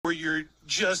where you're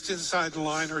just inside the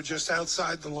line or just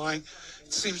outside the line.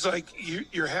 It seems like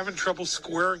you're having trouble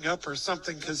squaring up or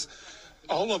something because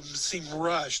all of them seem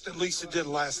rushed. At least it did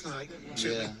last night.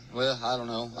 Yeah, well, I don't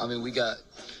know. I mean,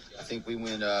 I think we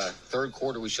went third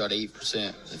quarter, we shot 8%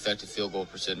 effective field goal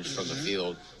percentage from the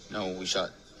field. No, we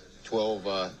shot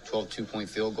 12 two-point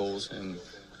field goals, and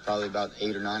probably about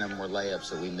 8 or 9 of them were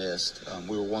layups that we missed.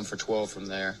 We were 1 for 12 from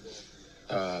there.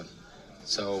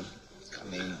 So, I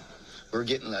mean, we're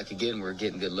getting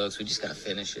good looks. We just got to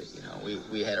finish it. You know,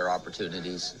 we had our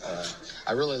opportunities.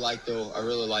 I really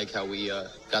like how we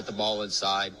got the ball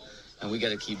inside, and we got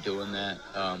to keep doing that.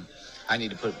 I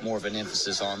need to put more of an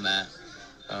emphasis on that.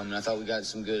 And I thought we got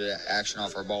some good action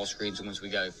off our ball screens once we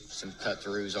got some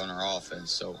cut-throughs on our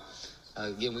offense. So,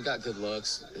 again, we got good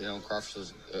looks. You know, Crawford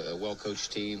was a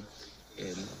well-coached team,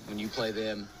 and when you play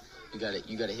them, you got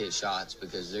to hit shots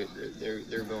because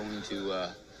they're going to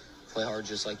play hard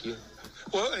just like you.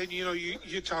 Well, and you know,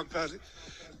 you talked about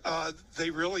it.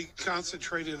 They really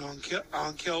concentrated on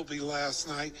Kelby last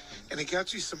night, and it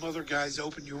got you some other guys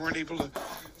open. You weren't able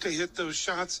to hit those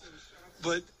shots,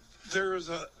 but there was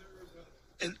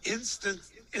an instant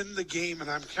in the game, and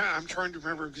I'm trying to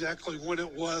remember exactly when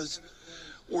it was,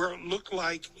 where it looked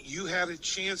like you had a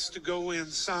chance to go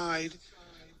inside,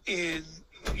 and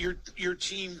your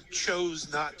team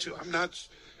chose not to. I'm not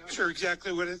sure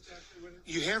exactly what it is.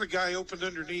 You had a guy open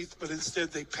underneath, but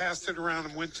instead they passed it around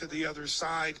and went to the other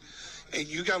side, and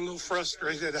you got a little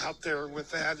frustrated out there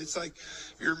with that. It's like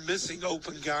you're missing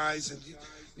open guys, and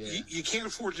you can't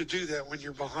afford to do that when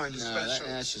you're behind, especially.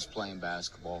 That's just playing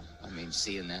basketball. I mean,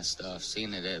 seeing that stuff,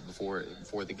 seeing it before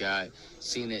the guy,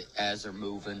 seeing it as they're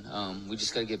moving. We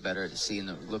just got to get better at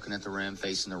looking at the rim,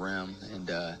 facing the rim,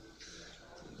 and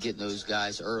getting those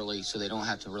guys early so they don't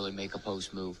have to really make a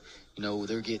post move. You know,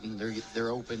 they're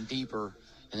open deeper,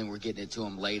 and then we're getting it to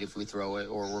them late if we throw it,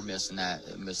 or we're missing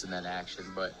that action.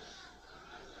 But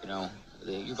you know,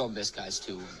 you're gonna miss guys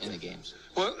too in the games.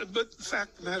 Well, but the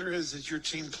fact of the matter is that your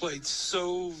team played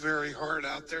so very hard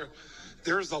out there.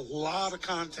 There's a lot of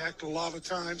contact a lot of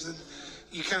times, and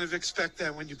you kind of expect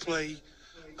that when you play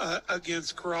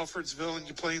against Crawfordsville and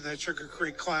you play in that Sugar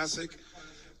Creek Classic.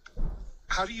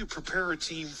 How do you prepare a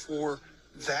team for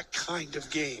that kind of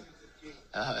game?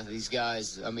 These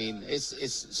guys, I mean, it's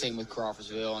same with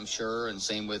Crawfordsville, I'm sure, and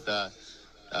same with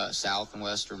South and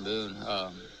Western Boone.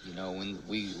 You know, when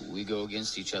we go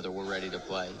against each other, we're ready to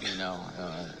play. You know,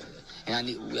 and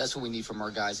that's what we need from our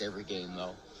guys every game,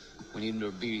 though. We need them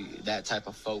to be that type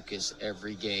of focus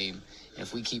every game. And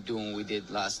if we keep doing what we did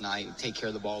last night, take care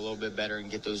of the ball a little bit better and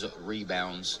get those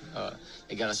rebounds.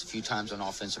 They got us a few times on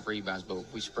offensive rebounds, but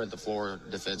we spread the floor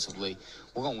defensively.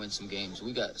 We're going to win some games.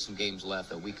 We got some games left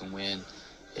that we can win,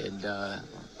 and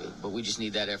but we just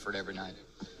need that effort every night.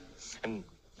 And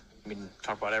I mean,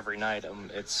 talk about every night.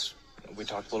 We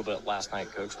talked a little bit last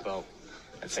night, Coach, about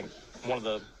I think one of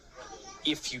the,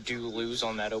 if you do lose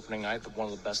on that opening night,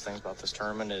 one of the best things about this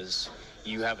tournament is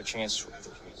you have a chance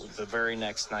the very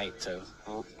next night to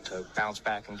bounce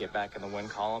back and get back in the win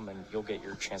column, and you'll get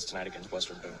your chance tonight against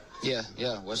Western Boone.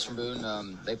 Yeah, Western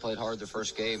Boone. They played hard the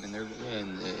first game,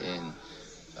 and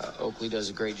Oakley does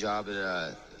a great job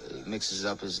at mixes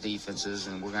up his defenses,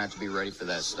 and we're gonna have to be ready for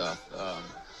that stuff.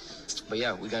 But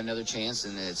yeah, we got another chance,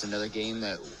 and it's another game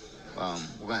that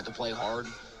we're gonna have to play hard,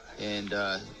 and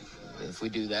if we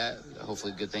do that,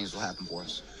 hopefully good things will happen for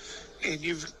us. And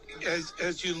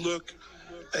as you look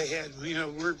ahead, you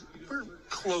know, we're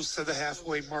close to the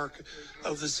halfway mark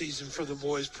of the season for the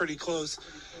boys, pretty close.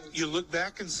 You look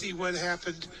back and see what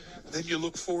happened, then you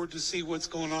look forward to see what's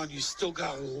going on. You still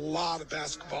got a lot of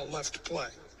basketball left to play.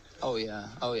 Oh yeah.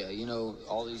 You know,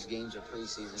 all these games are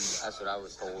preseason. That's what I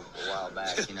was told a while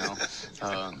back. You know,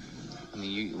 I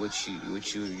mean,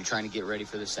 you're trying to get ready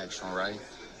for the sectional, right?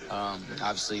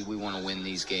 Obviously, we want to win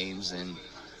these games, and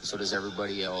so does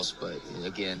everybody else. But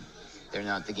again, they're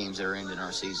not the games that are ending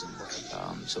our season.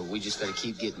 So we just got to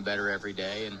keep getting better every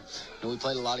day. And you know, we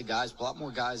played a lot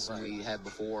more guys than we had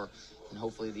before. And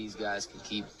hopefully these guys can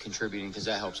keep contributing, because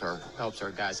that helps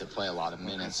our guys that play a lot of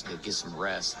minutes to get some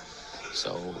rest.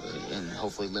 So, and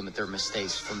hopefully limit their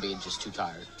mistakes from being just too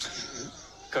tired.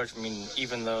 Coach, I mean,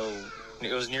 even though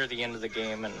it was near the end of the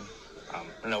game, and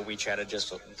I know we chatted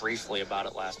just briefly about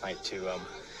it last night too,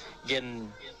 getting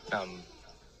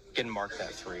marked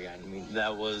that three. I mean,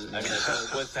 that was,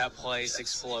 with that place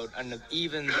explode. And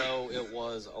even though it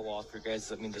was a loss for you guys,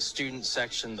 I mean, the student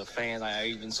section, the fans, I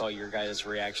even saw your guys'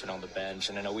 reaction on the bench.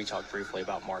 And I know we talked briefly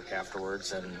about Mark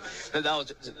afterwards, and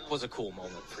that was a cool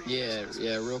moment for you.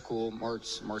 Yeah, real cool.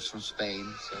 Mark's from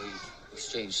Spain, so he's an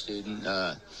exchange student,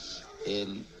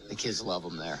 and the kids love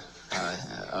him there.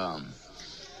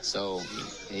 So,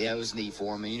 yeah, it was neat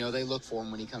for him. And, you know, they look for him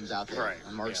when he comes out there. Right.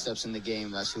 When Mark steps in the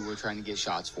game, that's who we're trying to get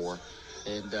shots for.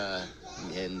 And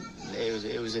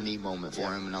it was a neat moment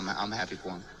for him, and I'm happy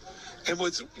for him. And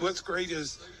what's great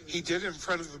is he did it in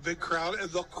front of a big crowd, and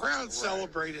the crowd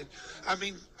celebrated. I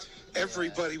mean,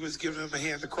 everybody was giving him a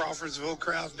hand, the Crawfordsville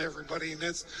crowd and everybody, and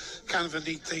it's kind of a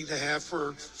neat thing to have,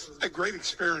 for a great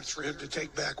experience for him to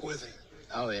take back with him.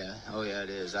 Oh, yeah, it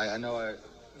is. I know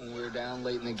when we were down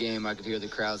late in the game, I could hear the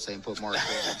crowd saying, "Put Mark in."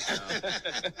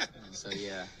 So,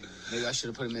 yeah, maybe I should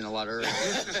have put him in a lot earlier.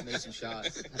 Made some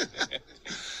shots.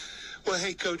 Well,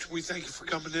 hey, Coach, we thank you for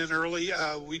coming in early.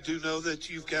 We do know that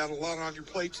you've got a lot on your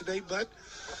plate today, but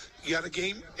you got a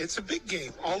game. It's a big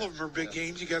game. All of them are big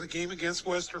games. You got a game against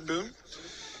Western Boone.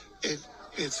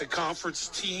 It's a conference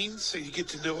team, so you get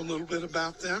to know a little bit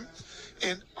about them.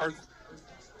 And are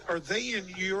they in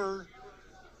your...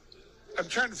 I'm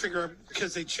trying to figure out,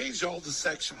 because they changed all the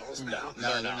sectionals now.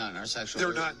 No, they're not in our sectional.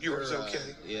 They're not in yours,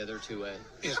 okay. Yeah, they're 2A.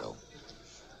 Yeah. So.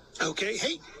 Okay.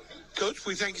 Hey, Coach,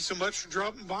 we thank you so much for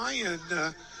dropping by, and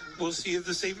we'll see you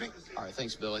this evening. All right,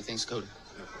 thanks, Billy. Thanks, Cody.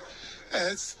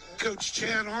 As Coach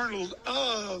Chad Arnold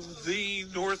of the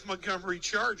North Montgomery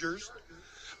Chargers.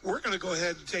 We're going to go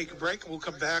ahead and take a break, and we'll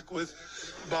come back with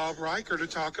Bob Riker to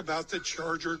talk about the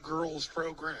Charger Girls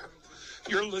program.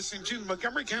 You're listening to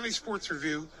Montgomery County Sports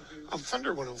Review on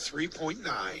Thunder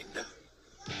 103.9.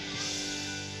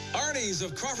 Arnie's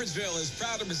of Crawfordsville is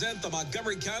proud to present the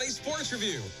Montgomery County Sports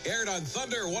Review. Aired on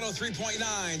Thunder 103.9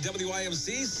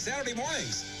 WIMC Saturday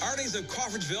mornings. Arnie's of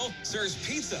Crawfordsville serves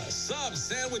pizza, subs,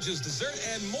 sandwiches, dessert,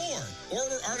 and more.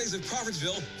 Order Arnie's of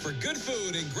Crawfordsville for good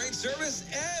food and great service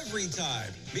every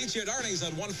time. Meet you at Arnie's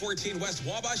on 114 West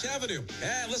Wabash Avenue.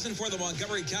 And listen for the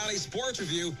Montgomery County Sports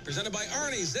Review presented by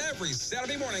Arnie's every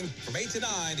Saturday morning from 8 to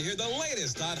 9 to hear the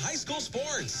latest on high school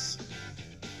sports.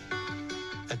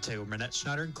 At Taylor Manette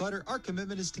Schneider & Clutter, our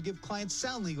commitment is to give clients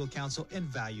sound legal counsel and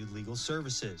valued legal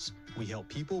services. We help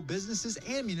people, businesses,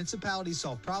 and municipalities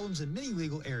solve problems in many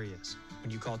legal areas. When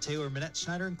you call Taylor Manette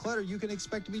Schneider & Clutter, you can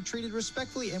expect to be treated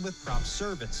respectfully and with prompt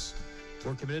service.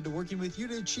 We're committed to working with you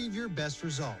to achieve your best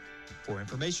result. For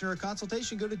information or a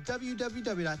consultation, go to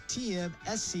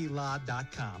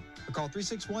www.tmsclaw.com or call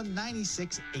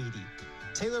 361-9680.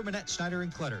 Taylor Manette Schneider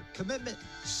 & Clutter. Commitment,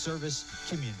 service,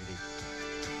 community.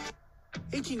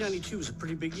 1892 was a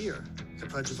pretty big year. The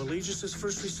Pledge of Allegiance is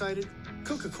first recited,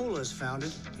 Coca-Cola is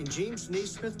founded, and James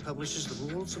Naismith publishes the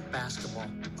rules of basketball.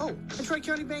 Oh, and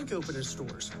Tri-County Bank opened its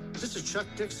doors. This is Chuck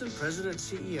Dixon, President and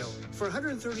CEO. For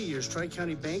 130 years,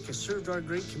 Tri-County Bank has served our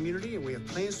great community, and we have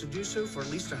plans to do so for at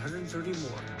least 130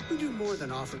 more. We do more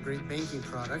than offer great banking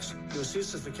products. You'll see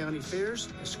us at the county fairs,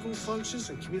 at school functions,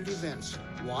 and community events.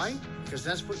 Why? Because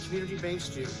that's what community banks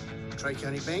do.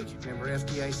 Tri-County Bank, member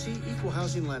FDIC, equal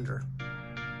housing lender.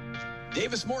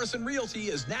 Davis Morrison Realty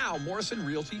is now Morrison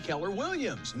Realty Keller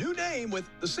Williams. New name with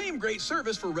the same great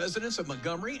service for residents of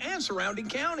Montgomery and surrounding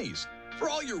counties. For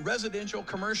all your residential,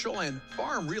 commercial, and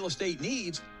farm real estate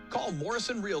needs, call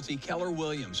Morrison Realty Keller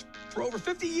Williams. For over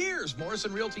 50 years,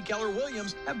 Morrison Realty Keller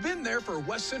Williams have been there for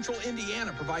West Central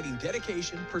Indiana, providing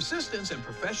dedication, persistence, and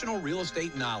professional real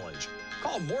estate knowledge.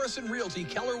 Call Morrison Realty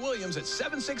Keller Williams at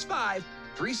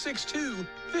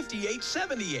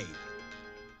 765-362-5878.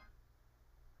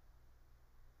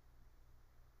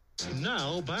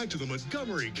 Now back to the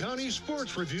Montgomery County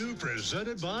Sports Review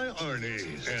presented by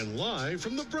Arnie's and live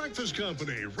from the Breakfast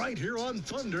Company right here on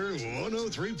Thunder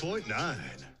 103.9.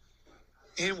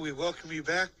 And we welcome you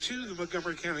back to the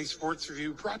Montgomery County Sports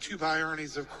Review, brought to you by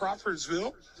Arnie's of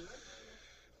Crawfordsville.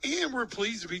 And we're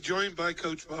pleased to be joined by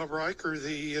Coach Bob Riker,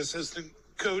 the assistant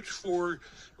coach for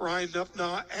Ryan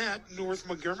Upnaw at North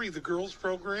Montgomery, the girls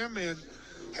program, and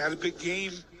had a big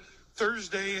game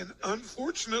Thursday, and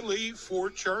unfortunately for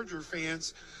Charger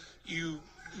fans, you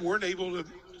weren't able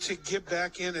to get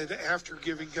back in it after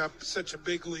giving up such a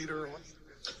big lead early.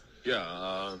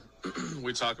 Yeah,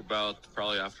 we talk about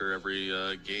probably after every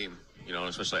game, you know,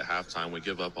 especially at halftime, we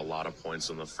give up a lot of points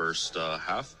in the first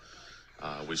half.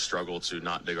 We struggle to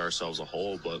not dig ourselves a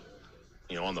hole, but,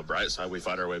 you know, on the bright side, we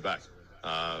fight our way back.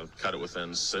 Cut it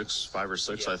within 5 or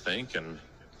 6, I think, and,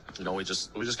 you know, we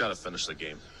just got to finish the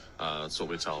game. That's what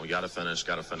we tell them. We got to finish.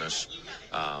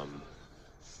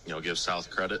 You know, give South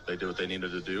credit. They did what they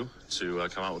needed to do to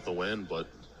come out with the win, but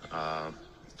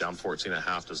down 14 at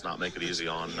half does not make it easy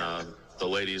on the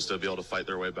ladies to be able to fight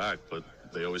their way back, but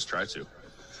they always try to.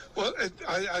 Well,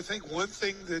 I think one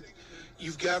thing that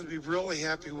you've got to be really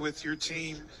happy with your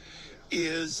team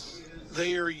is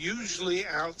they are usually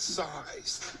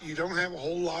outsized. You don't have a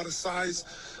whole lot of size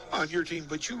on your team,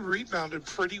 but you rebounded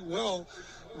pretty well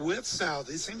with South.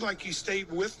 It seemed like you stayed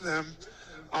with them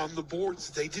on the boards.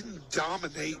 They didn't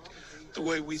dominate the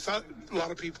way we thought, a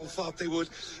lot of people thought they would.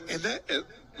 And that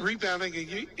rebounding,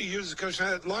 and you as a coach,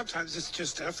 a lot of times it's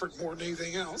just effort more than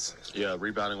anything else. Yeah,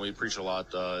 rebounding, we preach a lot.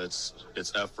 It's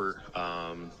effort,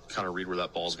 kind of read where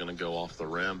that ball's going to go off the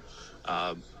rim.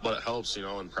 But it helps,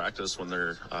 in practice when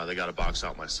they got to box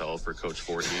out myself or Coach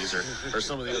Voorhees or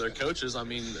some of the other coaches. I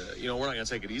mean, we're not going to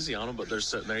take it easy on them, but they're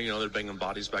sitting there, they're banging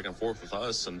bodies back and forth with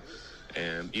us. And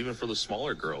even for the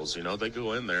smaller girls, they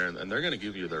go in there and they're going to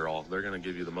give you their all. They're going to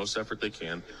give you the most effort they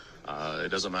can. It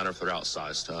doesn't matter if they're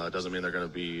outsized. It doesn't mean they're going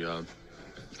to be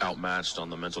outmatched on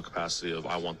the mental capacity of,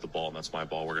 I want the ball and that's my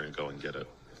ball. We're going to go and get it.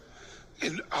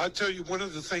 And I'll tell you, one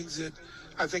of the things that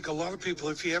I think a lot of people,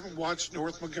 if you haven't watched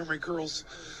North Montgomery girls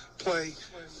play,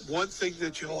 one thing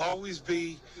that you'll always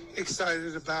be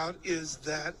excited about is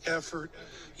that effort.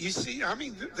 You see, I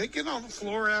mean, they get on the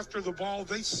floor after the ball.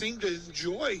 They seem to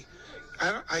enjoy,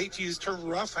 I hate to use the term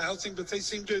roughhousing, but they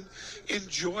seem to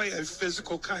enjoy a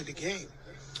physical kind of game.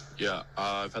 Yeah,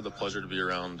 I've had the pleasure to be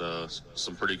around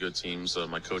some pretty good teams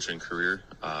my coaching career.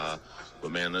 But,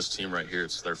 man, this team right here,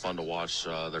 they're fun to watch.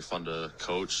 They're fun to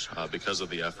coach because of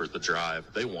the effort, the drive.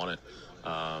 They want it.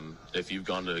 If you've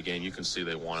gone to a game, you can see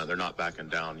they want it. They're not backing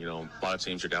down. A lot of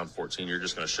teams, you're down 14, you're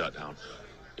just going to shut down.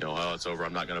 Oh, it's over,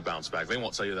 I'm not going to bounce back. They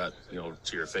won't tell you that,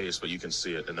 to your face, but you can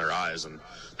see it in their eyes. And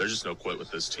there's just no quit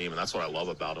with this team, and that's what I love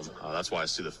about them. That's why I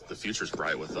see the future's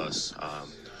bright with us.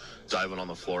 Diving on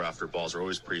the floor after balls, we're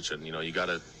always preaching, you got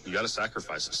to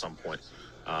sacrifice at some point.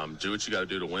 Do what you got to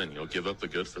do to win. Give up the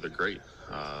good for the great.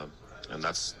 And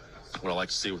that's what I like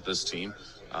to see with this team.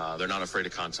 They're not afraid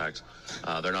of contact.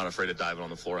 They're not afraid of diving on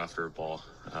the floor after a ball.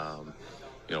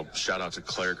 Shout out to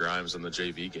Claire Grimes in the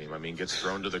JV game. I mean, gets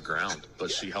thrown to the ground, but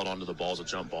she held onto the ball as a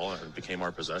jump ball and it became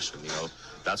our possession.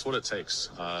 That's what it takes.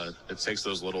 It takes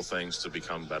those little things to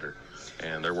become better,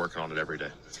 and they're working on it every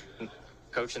day.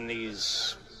 Coaching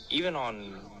these, even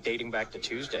on dating back to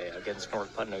Tuesday against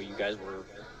North Putnam, you guys were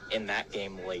in that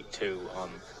game late too.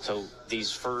 So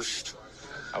these first,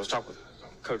 I was talking with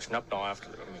Coach Nupnall after,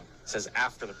 says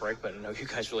after the break, but I know you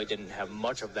guys really didn't have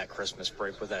much of that Christmas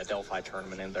break with that Delphi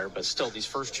tournament in there. But still, these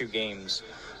first two games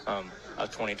of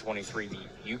 2023,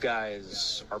 you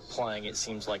guys are playing, it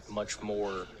seems like, much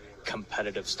more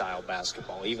competitive style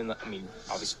basketball.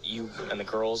 Obviously you and the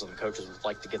girls and the coaches would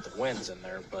like to get the wins in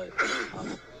there, but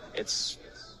it's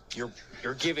you're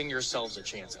giving yourselves a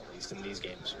chance, at least in these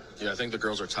games. Yeah, I think the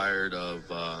girls are tired of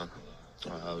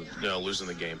losing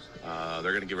the game.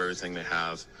 They're going to give everything they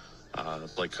have.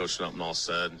 Like Coach Nupnall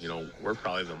said, we're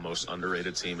probably the most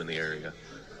underrated team in the area.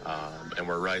 And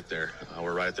we're right there.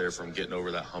 We're right there from getting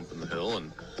over that hump in the hill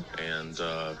and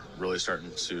really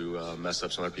starting to mess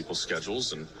up some other people's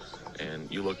schedules. And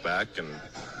you look back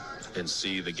and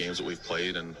see the games that we've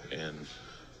played and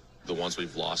the ones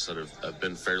we've lost that have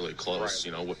been fairly close,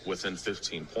 right. Within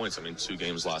 15 points. I mean, 2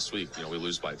 games last week, we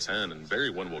lose by 10 and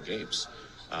very winnable games.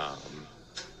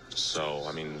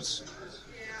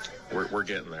 We're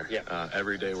getting there. Yeah.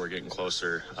 Every day we're getting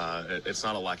closer. It's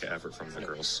not a lack of effort from the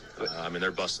girls.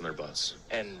 They're busting their butts.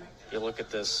 And you look at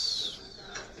this,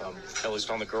 at least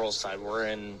on the girls' side, we're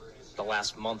in the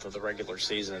last month of the regular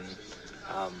season.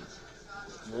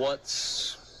 What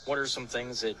are some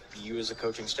things that you as a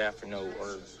coaching staff know,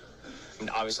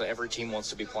 obviously every team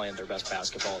wants to be playing their best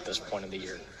basketball at this point in the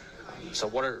year. So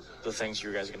what are the things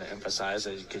you guys are going to emphasize?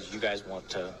 Because you guys want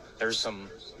to, there's some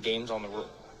games on the road.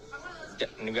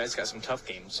 And you guys got some tough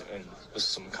games and with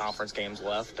some conference games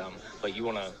left, but you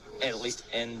want to at least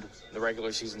end the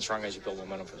regular season strong as you build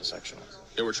momentum for the sectional.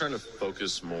 Yeah, we're trying to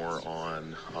focus more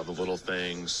on the little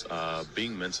things,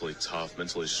 being mentally tough,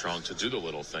 mentally strong to do the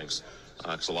little things.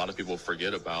 Because a lot of people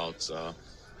forget about,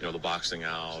 the boxing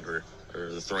out or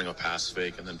the throwing a pass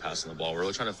fake and then passing the ball. We're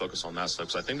really trying to focus on that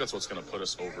stuff. So I think that's what's going to put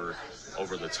us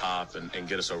over the top and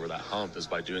get us over that hump is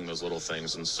by doing those little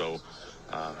things. And so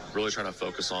really trying to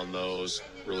focus on those,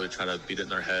 really trying to beat it in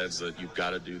their heads that you've got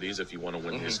to do these if you want to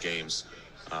win these games.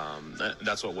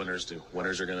 That's what winners do.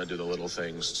 Winners are going to do the little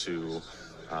things to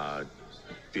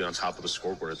be on top of the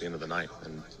scoreboard at the end of the night.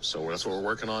 And so that's what we're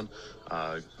working on.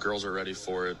 Girls are ready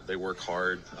for it. They work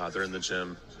hard. They're in the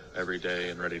gym every day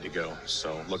and ready to go.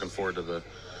 So looking forward to the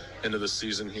end of the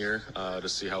season here to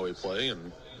see how we play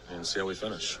and see how we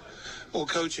finish. Well,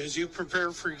 Coach, as you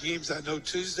prepare for games, I know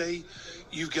Tuesday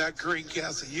you've got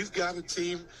Greencastle. You've got a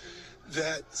team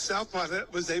that South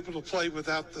Monette was able to play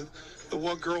without the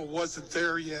one girl wasn't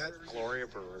there yet. Gloria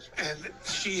Brewers. And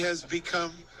she has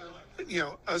become,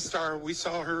 a star. We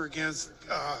saw her against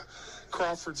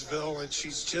Crawfordsville, and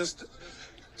she's just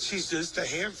a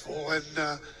handful.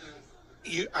 And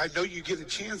I know you get a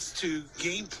chance to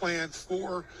game plan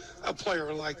for a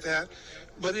player like that.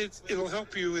 but it'll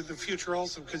help you in the future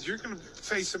also, because you're going to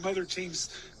face some other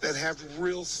teams that have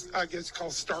real, I guess,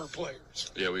 called star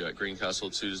players. Yeah, we got Greencastle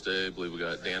Tuesday. I believe we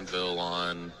got Danville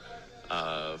on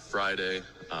Friday.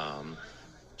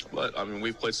 But, I mean,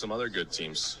 we've played some other good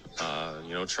teams.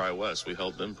 Tri-West, we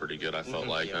held them pretty good, I felt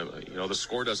like. Yeah. The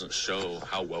score doesn't show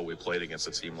how well we played against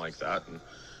a team like that.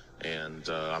 And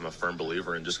I'm a firm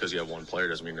believer in just because you have one player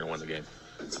doesn't mean you're going to win the game.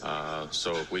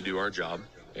 So if we do our job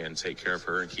and take care of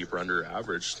her and keep her under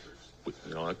average, we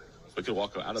could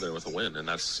walk out of there with a win. And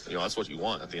that's what you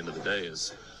want at the end of the day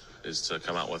is to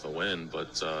come out with a win.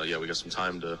 But, we got some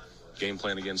time to game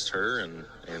plan against her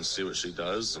and see what she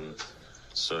does. And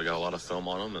so we got a lot of film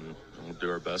on them, and we'll do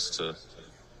our best to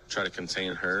try to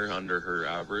contain her under her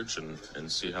average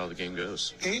and see how the game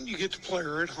goes. And you get to play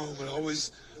her at home. And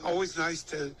always nice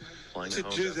to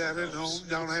do that at home.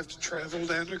 Don't have to travel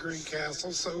down to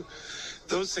Greencastle. So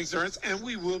those things are, and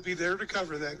we will be there to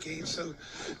cover that game. So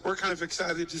we're kind of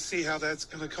excited to see how that's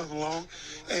going to come along.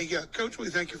 And Coach, we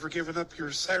thank you for giving up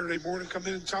your Saturday morning, come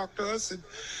in and talk to us. And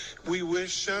we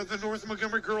wish the North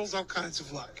Montgomery girls all kinds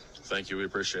of luck. Thank you. We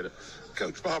appreciate it.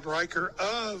 Coach Bob Riker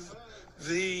of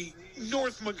the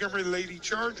North Montgomery Lady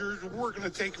Chargers. We're going to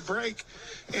take a break,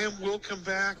 and we'll come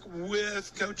back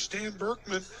with Coach Dan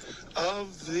Berkman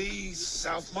of the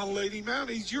South Model Lady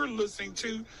Mounties. You're listening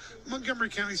to Montgomery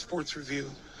County Sports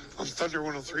Review on Thunder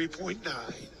 103.9.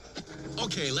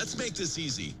 Okay, let's make this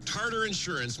easy. Tartar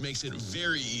Insurance makes it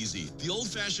very easy. The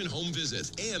old-fashioned home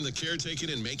visits and the caretaking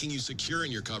and making you secure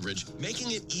in your coverage,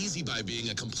 making it easy by being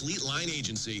a complete line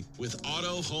agency with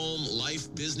auto, home, life,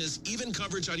 business, even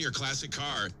coverage on your classic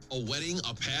car, a wedding,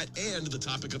 a pet, and the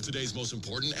topic of today's most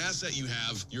important asset you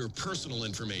have, your personal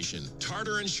information.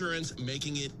 Tartar Insurance,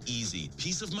 making it easy.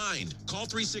 Peace of mind. Call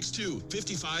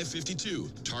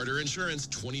 362-5552. Tartar Insurance,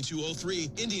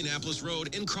 2203 Indianapolis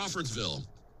Road in Crawfordsville.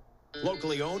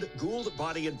 Locally owned, Gould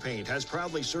Body and Paint has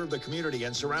proudly served the community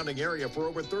and surrounding area for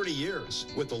over 30 years.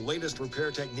 With the latest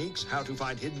repair techniques, how to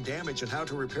find hidden damage, and how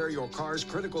to repair your car's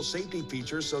critical safety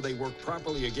features so they work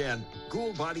properly again,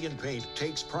 Gould Body and Paint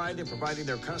takes pride in providing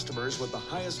their customers with the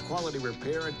highest quality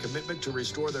repair and commitment to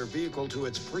restore their vehicle to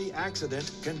its pre-accident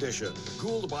condition.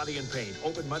 Gould Body and Paint,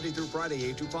 open Monday through Friday,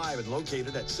 8 to 5, and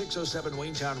located at 607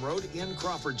 Waynetown Road in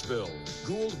Crawfordsville.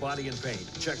 Gould Body and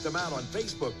Paint. Check them out on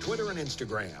Facebook, Twitter, and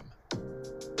Instagram.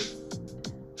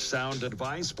 Sound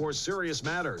advice for serious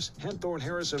matters. Henthorne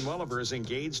Harrison Welliver is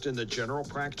engaged in the general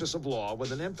practice of law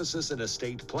with an emphasis in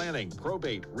estate planning,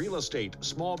 probate, real estate,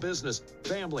 small business,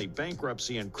 family,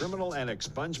 bankruptcy, and criminal and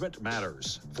expungement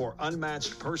matters. For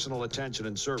unmatched personal attention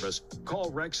and service,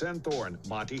 call Rex Henthorne,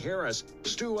 Monty Harris,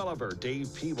 Stu Welliver,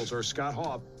 Dave Peebles, or Scott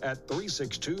Hoff at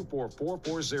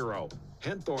 362-4440.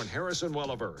 Henthorne Harrison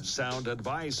Welliver. Sound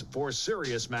advice for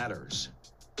serious matters.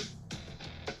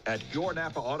 At your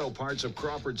Napa Auto Parts of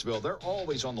Crawfordsville, they're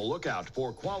always on the lookout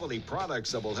for quality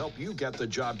products that will help you get the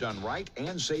job done right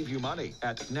and save you money.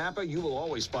 At Napa, you will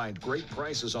always find great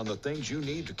prices on the things you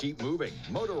need to keep moving.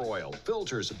 Motor oil,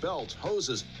 filters, belts,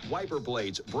 hoses, wiper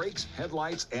blades, brakes,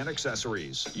 headlights, and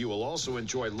accessories. You will also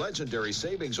enjoy legendary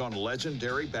savings on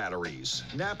legendary batteries.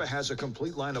 Napa has a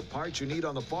complete line of parts you need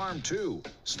on the farm, too.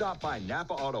 Stop by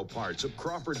Napa Auto Parts of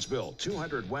Crawfordsville,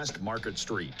 200 West Market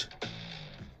Street.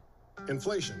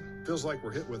 Inflation feels like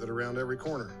we're hit with it around every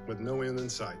corner with no end in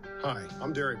sight. Hi,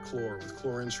 I'm Derek Clore with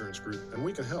Clore Insurance Group, and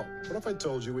we can help. What if I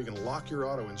told you we can lock your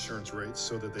auto insurance rates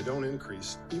so that they don't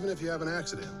increase, even if you have an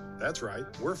accident? That's right,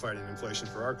 we're fighting inflation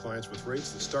for our clients with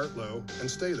rates that start low and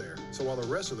stay there. So while the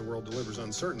rest of the world delivers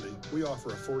uncertainty, we offer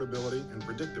affordability and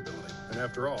predictability. And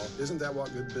after all, isn't that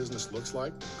what good business looks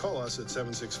like? Call us at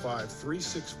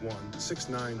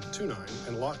 765-361-6929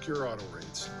 and lock your auto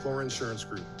rates. Clore Insurance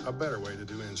Group, a better way to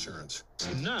do insurance.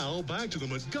 Now back to the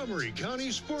Montgomery County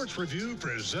Sports Review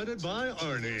presented by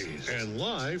Arnie's and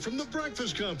live from the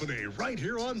Breakfast Company right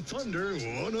here on Thunder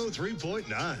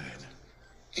 103.9.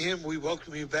 And we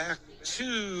welcome you back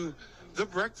to the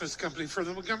Breakfast Company for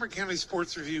the Montgomery County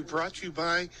Sports Review, brought to you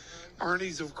by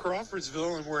Arnie's of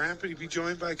Crawfordsville. And we're happy to be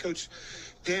joined by Coach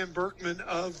Dan Berkman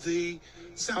of the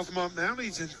Southmont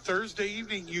Mounties. And Thursday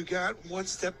evening, you got one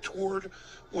step toward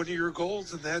one of your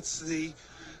goals, and that's the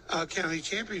county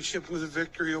championship with a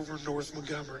victory over North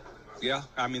Montgomery. Yeah,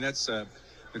 I mean, that's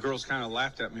the girls kind of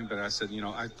laughed at me, but I said,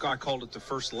 I called it the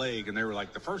first leg, and they were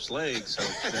like, the first leg.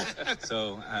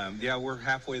 So, yeah, we're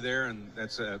halfway there, and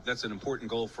that's an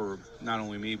important goal for not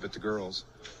only me but the girls.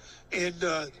 And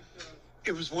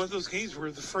it was one of those games where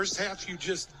the first half you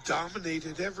just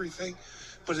dominated everything,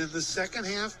 but in the second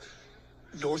half,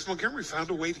 North Montgomery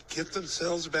found a way to get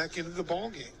themselves back into the ball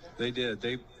game. They did.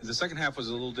 The second half was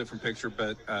a little different picture,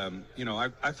 but you know,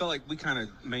 I felt like we kind of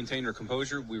maintained our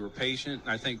composure. We were patient,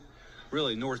 and I think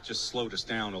really North just slowed us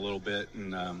down a little bit,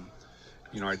 and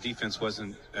you know, our defense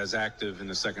wasn't as active in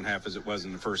the second half as it was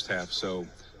in the first half, so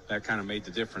that kind of made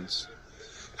the difference.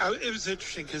 It was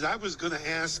interesting because I was going to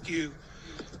ask you,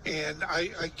 and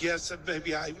I guess that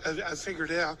maybe I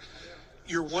figured out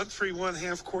your 1-3-1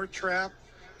 half-court trap.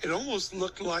 It almost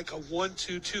looked like a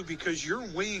 1-2-2 because your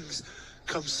wings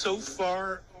come so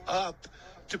far up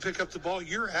to pick up the ball.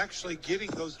 You're actually getting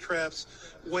those traps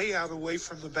way out away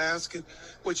from the basket,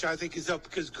 which I think is up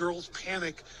because girls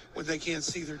panic when they can't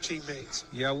see their teammates.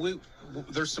 Yeah,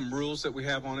 there's some rules that we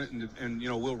have on it, and you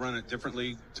know, we'll run it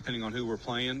differently depending on who we're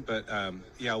playing. But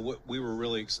yeah, we were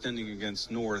really extending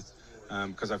against North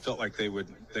because I felt like they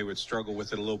would struggle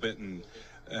with it a little bit, and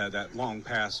that long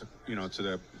pass, you know, to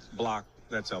the block.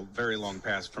 That's a very long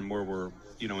pass from where we're,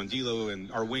 you know, in D'Lo, and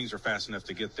our wings are fast enough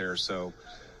to get there. So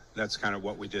that's kind of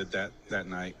what we did that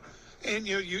night. And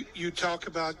you know, you talk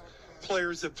about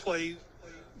players that play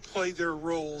their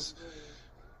roles.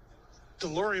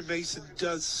 DeLorean Mason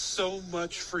does so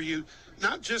much for you,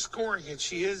 not just scoring it.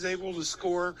 She is able to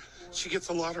score. She gets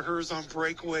a lot of hers on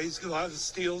breakaways, a lot of the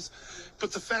steals.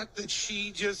 But the fact that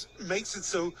she just makes it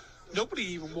so nobody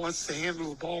even wants to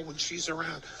handle the ball when she's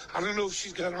around. I don't know if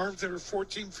she's got arms that are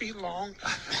 14 feet long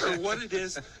or what it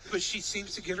is, but she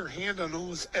seems to get her hand on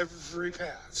almost every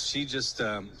pass. She just,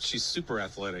 she's super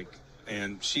athletic,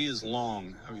 and she is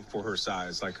long, I mean, for her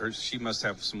size. Like she must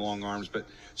have some long arms, but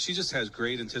she just has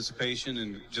great anticipation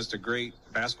and just a great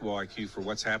basketball IQ for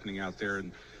what's happening out there.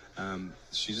 And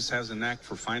she just has a knack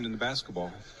for finding the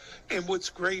basketball. And what's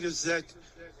great is that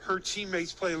her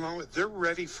teammates play along with, they're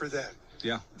ready for that.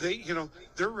 Yeah.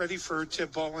 They're ready for a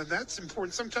tip ball, and that's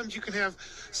important. Sometimes you can have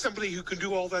somebody who can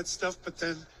do all that stuff, but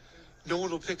then no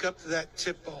one will pick up that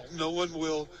tip ball. No one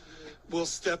will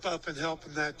step up and help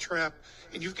in that trap.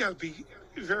 And you've got to be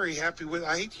very happy with,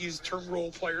 I hate to use the term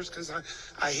role players because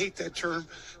I hate that term,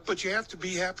 but you have to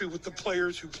be happy with the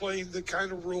players who play the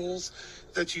kind of roles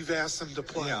that you've asked them to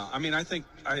play. Yeah, I mean, I think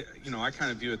I kind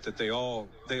of view it that they all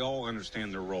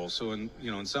understand their role. So in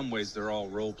some ways they're all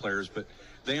role players, but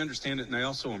they understand it and they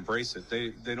also embrace it.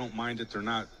 They don't mind it.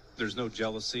 There's no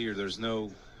jealousy or there's no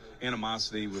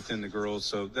animosity within the girls.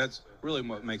 So that's really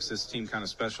what makes this team kind of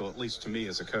special, at least to me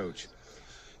as a coach.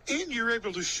 And you're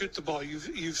able to shoot the ball.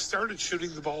 You've started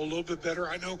shooting the ball a little bit better.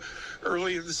 I know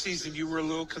early in the season you were a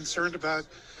little concerned about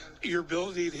your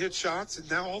ability to hit shots, and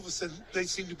now all of a sudden they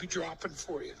seem to be dropping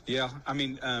for you. Yeah, I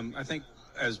mean, I think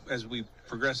as we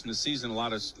progress in the season, a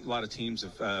lot of teams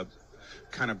have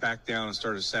kind of backed down and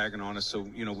started sagging on us. So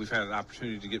we've had an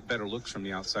opportunity to get better looks from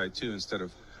the outside too, instead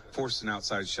of forcing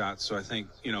outside shots. So I think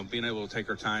being able to take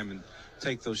our time and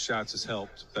take those shots has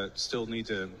helped, but still need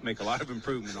to make a lot of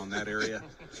improvement on that area.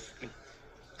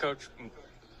 Coach,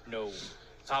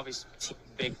 it's obvious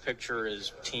big picture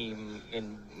is team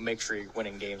and make sure you're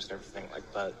winning games and everything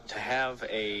like that. To have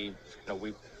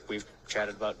we've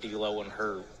chatted about D'Lo and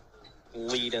her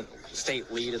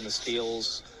state lead in the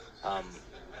steals.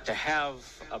 To have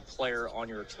a player on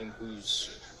your team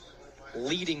who's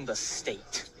leading the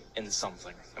state in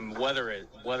something, I mean, whether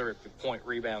it be point,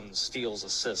 rebounds, steals,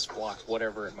 assists, blocks,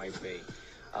 whatever it might be,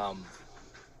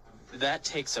 that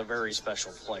takes a very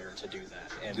special player to do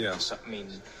that. And yeah. So, I mean,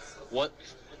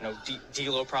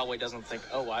 D'Lo probably doesn't think,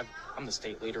 I'm the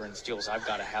state leader in steals, I've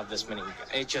got to have this many.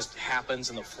 It just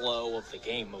happens in the flow of the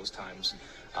game most times.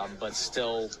 But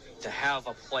still, to have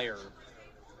a player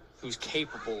who's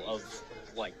capable of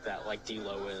like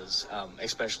D'Lo is,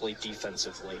 especially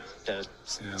defensively, to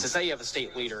say you have a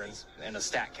state leader in a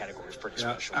stat category is pretty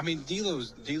special. I mean,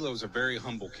 D'Lo's a very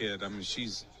humble kid. I mean,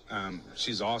 she's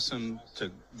awesome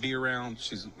to be around.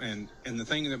 And the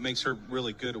thing that makes her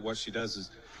really good at what she does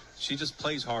is she just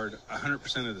plays hard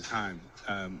 100% of the time.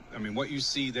 I mean, what you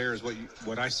see there is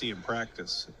what I see in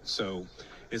practice. So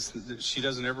she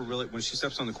doesn't ever really, when she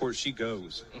steps on the court, she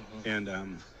goes. Mm-hmm.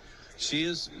 And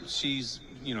she's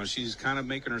kind of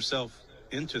making herself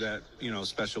into that,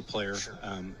 special player. Sure.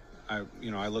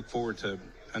 I look forward to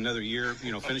another year,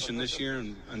 finishing this year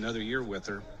and another year with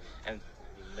her. And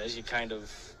as you kind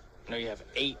of, you have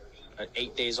 8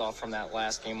 days off from that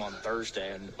last game on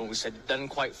Thursday, and when we said it doesn't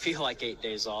quite feel like 8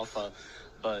 days off,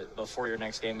 but before your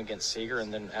next game against Seeger,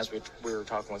 and then as we were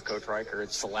talking with Coach Riker,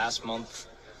 it's the last month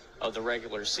of the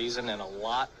regular season and a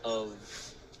lot of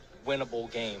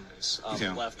winnable games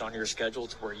left on your schedule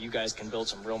to where you guys can build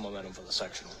some real momentum for the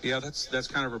sectional. Yeah, that's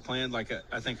kind of our plan. Like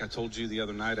I think I told you the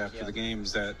other night after the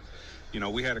games that,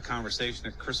 we had a conversation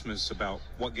at Christmas about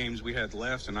what games we had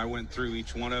left, and I went through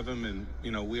each one of them, and,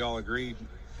 we all agreed,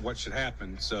 what should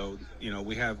happen. So,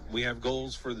 we have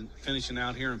goals for finishing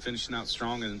out here and finishing out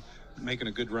strong and making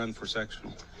a good run for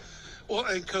sectional. Well,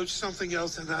 and Coach, something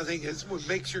else, and I think is what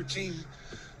makes your team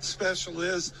special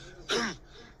is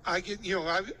I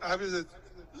was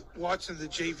watching the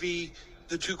JV,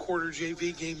 the 2-quarter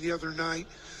JV game the other night,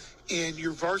 and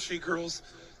your varsity girls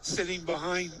sitting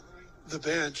behind the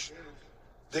bench,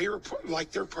 they are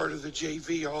like they're part of the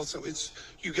JV also.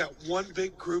 You got one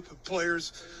big group of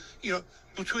players,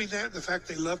 between that and the fact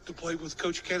they love to play with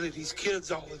Coach Kennedy's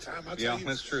kids all the time. I'll tell you,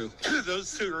 that's true.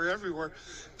 Those two are everywhere.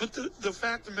 But the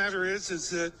fact of the matter is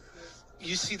that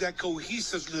you see that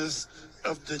cohesiveness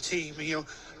of the team.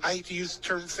 I hate to use the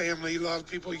term family. A lot of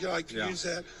people like to use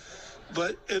that.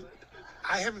 But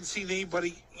I haven't seen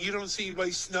anybody, you don't see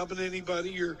anybody snubbing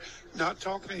anybody or not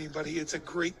talking to anybody. It's a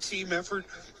great team effort,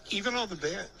 even on the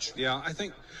bench. Yeah, I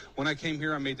think when I came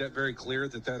here, I made that very clear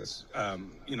that's,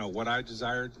 what I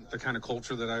desired, the kind of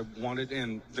culture that I wanted.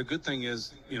 And the good thing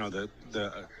is, the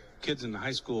kids in the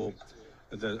high school,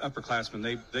 the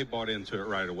upperclassmen, they bought into it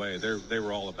right away. They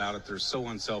were all about it. They're so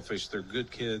unselfish. They're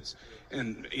good kids.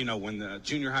 And, when the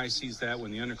junior high sees that,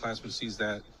 when the underclassmen sees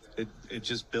that, it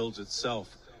just builds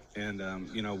itself. And,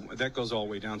 that goes all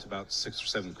the way down to about 6th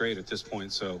or 7th grade at this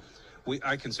point. So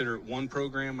I consider it one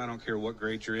program. I don't care what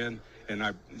grade you're in. And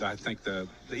I think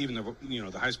even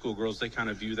the high school girls, they kind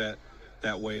of view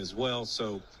that way as well.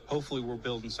 So hopefully we're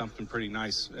building something pretty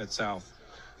nice at South.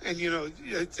 And,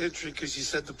 it's interesting because you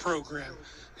said the program.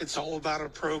 It's all about a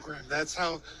program. That's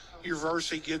how your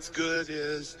varsity gets good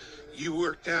is you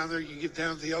work down there, you get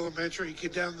down to the elementary, you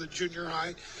get down to the junior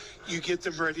high, you get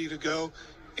them ready to go,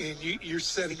 and you're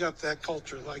setting up that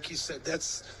culture. Like you said,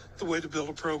 that's the way to build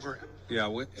a program. Yeah,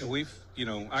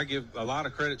 I give a lot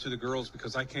of credit to the girls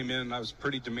because I came in and I was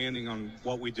pretty demanding on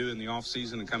what we do in the off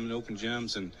season and coming to open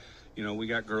gyms. And, we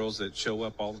got girls that show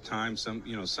up all the time.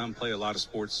 Some play a lot of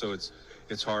sports, so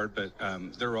it's hard, but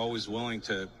they're always willing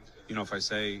to, if I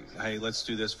say, hey, let's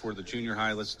do this for the junior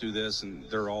high, let's do this, and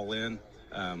they're all in.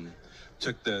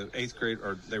 Took the 8th grade,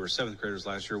 or they were 7th graders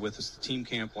last year with us, the team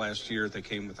camp last year. They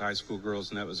came with high school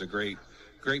girls, and that was a great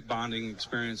bonding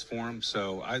experience for them.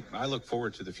 So I look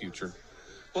forward to the future.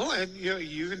 Well, and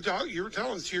you were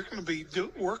telling us you're going to be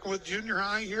working with junior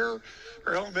high here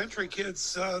or elementary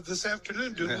kids this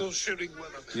afternoon, doing a little shooting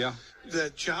with them. Yeah.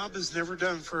 The job is never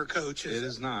done for a coach. It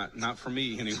is not for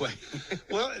me anyway.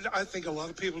 Well, I think a lot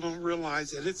of people don't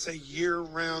realize that it's a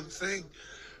year-round thing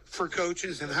for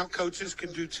coaches, and how coaches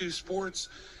can do 2 sports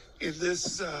in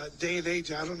this day and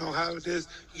age. I don't know how it is.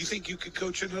 You think you could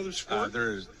coach another sport?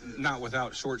 There's not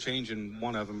without shortchanging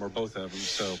one of them or both of them.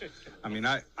 So, I mean,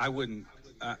 I wouldn't.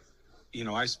 I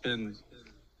spend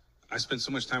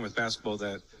so much time with basketball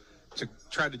that to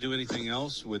try to do anything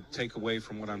else would take away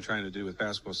from what I'm trying to do with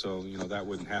basketball. So, that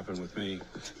wouldn't happen with me.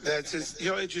 That's just,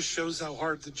 it just shows how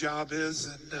hard the job is.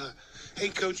 And hey,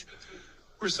 Coach,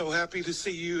 we're so happy to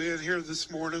see you in here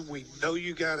this morning. We know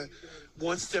you got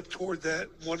one step toward that.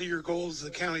 One of your goals,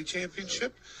 the county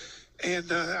championship.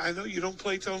 And I know you don't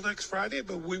play till next Friday,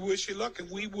 but we wish you luck, and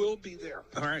we will be there.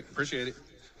 All right. Appreciate it.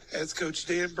 That's Coach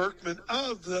Dan Berkman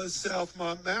of the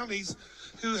Southmont Mounties,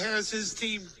 who has his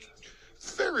team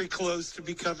very close to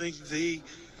becoming the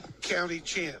county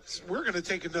champs. We're going to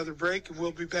take another break, and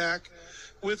we'll be back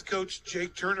with Coach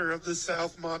Jake Turner of the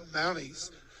Southmont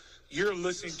Mounties. You're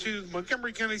listening to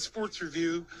Montgomery County Sports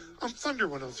Review on Thunder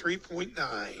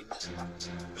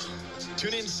 103.9.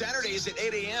 Tune in Saturdays at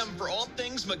 8 a.m. for all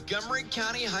things Montgomery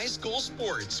County High School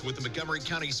sports with the Montgomery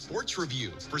County Sports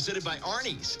Review, presented by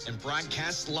Arnie's and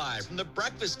broadcast live from the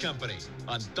Breakfast Company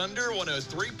on Thunder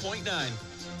 103.9.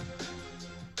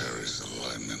 Perry's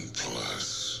Alignment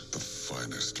Plus, the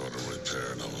finest auto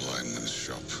repair and alignment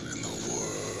shop in the world.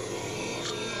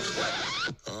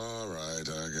 All right,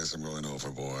 I guess I'm going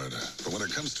overboard. But when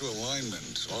it comes to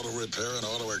alignment, auto repair and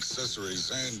auto accessories,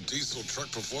 and diesel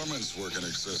truck performance work and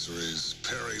accessories,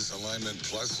 Perry's Alignment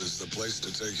Plus is the place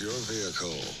to take your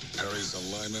vehicle. Perry's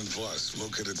Alignment Plus,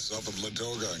 located south of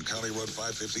Ladoga on County Road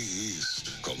 550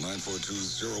 East. Call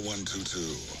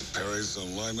 942-0122. Perry's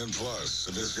Alignment Plus.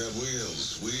 If it's got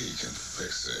wheels, we can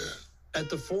fix it. At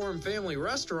the Forum Family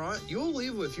Restaurant, you'll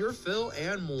leave with your fill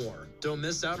and more. Don't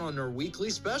miss out on our weekly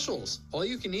specials.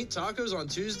 All-you-can-eat tacos on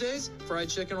Tuesdays, fried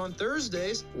chicken on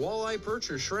Thursdays, walleye, perch,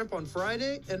 or shrimp on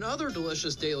Friday, and other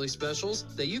delicious daily specials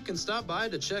that you can stop by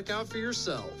to check out for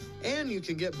yourself. And you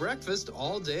can get breakfast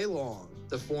all day long.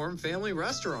 The Forum Family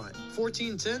Restaurant,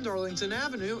 1410 Darlington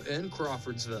Avenue in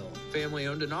Crawfordsville. Family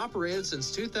owned and operated since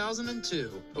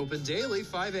 2002. Open daily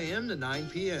 5 a.m. to 9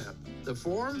 p.m. The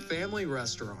Forum Family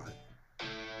Restaurant.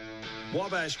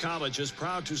 Wabash College is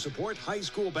proud to support high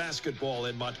school basketball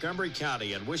in Montgomery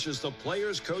County and wishes the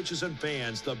players, coaches, and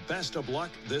fans the best of luck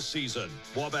this season.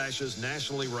 Wabash is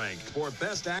nationally ranked for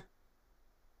best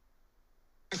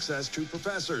access to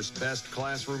professors, best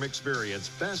classroom experience,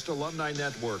 best alumni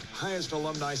network, highest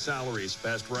alumni salaries,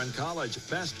 best run college,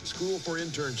 best school for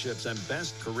internships, and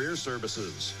best career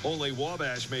services. Only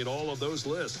Wabash made all of those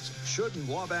lists. Shouldn't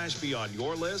Wabash be on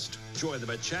your list? Join them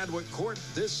at Chadwick Court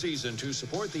this season to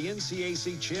support the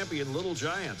NCAC champion Little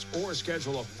Giants, or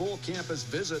schedule a full campus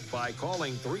visit by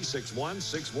calling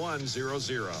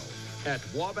 361-6100. At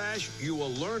Wabash, you will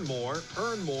learn more,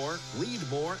 earn more, lead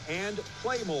more, and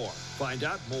play more. Find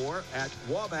out more at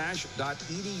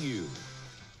wabash.edu.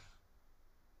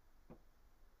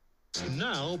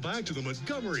 Now back to the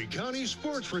Montgomery County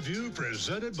Sports Review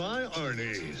presented by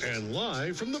Arnie and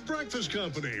live from the Breakfast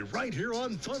Company right here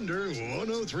on Thunder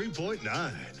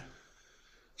 103.9.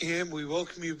 And we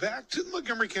welcome you back to the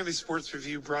Montgomery County Sports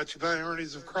Review, brought to you by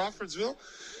Arnie's of Crawfordsville.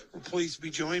 We're pleased to be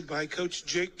joined by Coach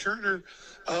Jake Turner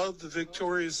of the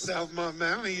victorious Southmont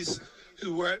Mounties,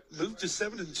 who moved to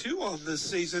 7-2 on this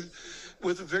season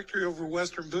with a victory over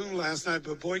Western Boone last night.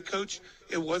 But boy, Coach,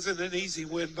 it wasn't an easy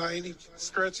win by any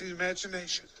stretch of the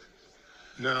imagination.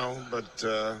 No, but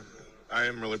I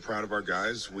am really proud of our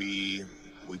guys. We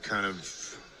kind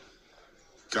of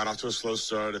got off to a slow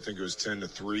start. I think it was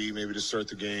 10-3 maybe to start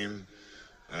the game.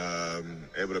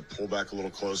 Able to pull back a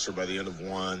little closer by the end of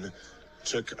one.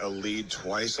 Took a lead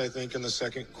twice, I think, in the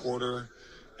second quarter,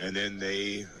 and then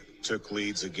they took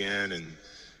leads again, and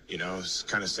it's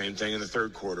kind of same thing in the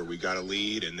third quarter. We got a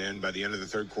lead, and then by the end of the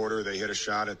third quarter, they hit a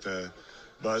shot at the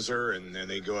buzzer, and then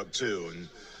they go up 2.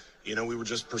 And we were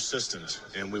just persistent,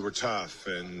 and we were tough,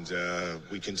 and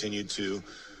we continued to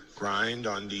grind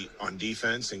on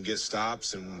defense and get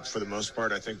stops, and for the most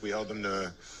part, I think we held them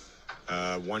to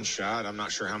one shot. I'm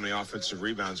not sure how many offensive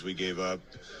rebounds we gave up,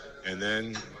 and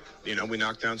then we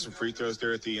knocked down some free throws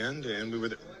there at the end, and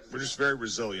we're just very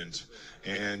resilient,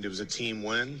 and it was a team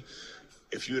win.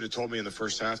 If you had told me in the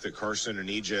first half that Carson and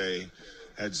EJ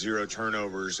had 0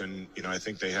 turnovers, and I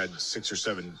think they had 6 or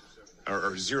 7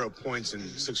 or 0 points and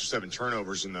 6 or 7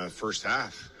 turnovers in the first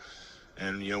half,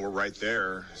 and we're right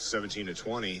there,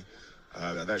 17-20.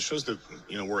 That shows that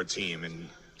we're a team, and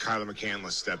Kyler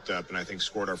McCandless stepped up and I think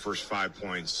scored our first 5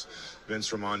 points.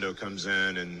 Vince Raimondo comes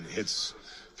in and hits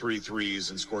 3 threes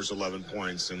and scores 11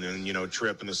 points, and then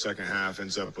Tripp in the second half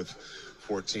ends up with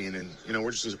 14, and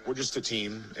we're just a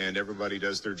team, and everybody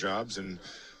does their jobs, and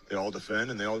they all defend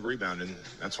and they all rebound, and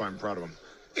that's why I'm proud of them.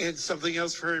 And something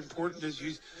else very important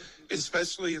is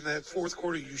especially in that fourth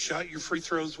quarter, you shot your free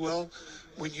throws well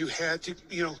when you had to,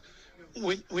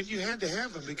 when you had to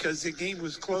have them, because the game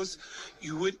was close.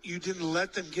 You didn't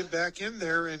let them get back in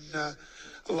there, and a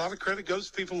lot of credit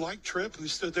goes to people like Tripp, who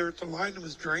stood there at the line and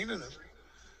was draining them.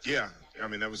 Yeah, I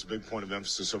mean, that was a big point of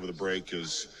emphasis over the break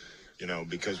is,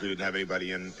 because we didn't have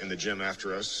anybody in the gym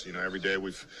after us. Every day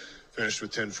we've finished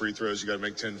with 10 free throws. You got to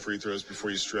make 10 free throws before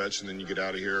you stretch, and then you get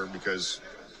out of here, because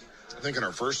I think in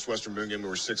our first Western Boone game we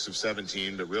were 6 of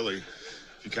 17, but really,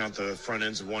 if you count the front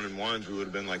ends of 1-and-1s, we would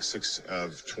have been like 6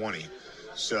 of 20.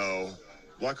 So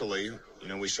luckily,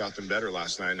 we shot them better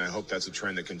last night, and I hope that's a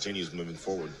trend that continues moving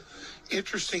forward.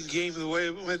 Interesting game, the way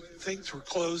it went. Things were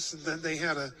close, and then they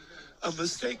had a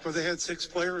mistake where they had 6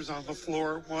 players on the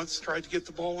floor at once, tried to get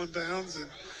the ball in bounds, and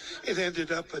it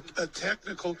ended up a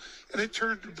technical, and it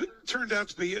turned out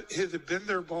to be, it had been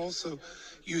their ball, so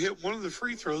you hit one of the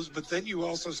free throws, but then you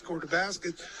also scored a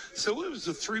basket. So it was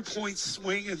a 3-point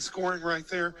swing and scoring right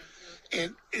there,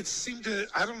 and it seemed to,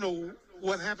 I don't know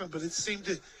what happened, but it seemed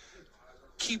to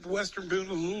keep Western Boone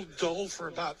a little dull for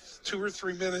about 2 or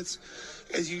 3 minutes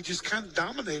as you just kind of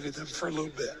dominated them for a little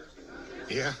bit.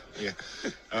 Yeah.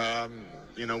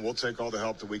 We'll take all the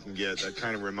help that we can get. That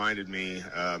kind of reminded me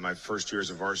my first year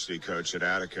as a varsity coach at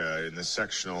Attica in the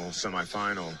sectional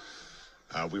semifinal.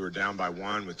 We were down by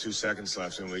 1 with 2 seconds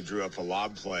left, and we drew up a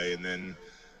lob play, and then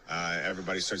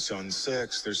everybody started saying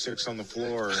 6. There's 6 on the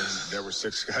floor, and there were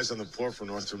 6 guys on the floor for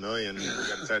North Vermilion. We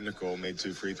got technical, made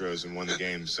 2 free throws, and won the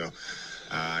game. So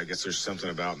I guess there's something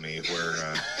about me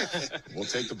where we'll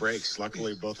take the breaks.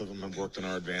 Luckily, both of them have worked in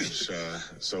our advantage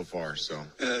so far. So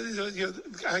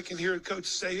I can hear a coach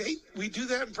say, "Hey, we do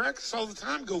that in practice all the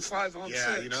time. Go 5 on 6."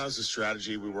 Yeah, that was a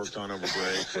strategy we worked on over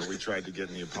break, where we tried to get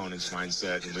in the opponent's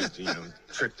mindset and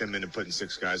trick them into putting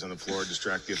 6 guys on the floor,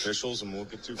 distract the officials, and we'll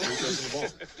get 2 free throws on the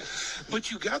ball.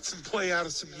 But you got some play out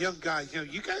of some young guys.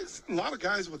 You guys, a lot of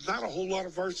guys with not a whole lot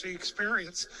of varsity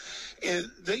experience,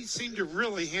 and they seem to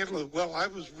really handle it well. I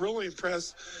was really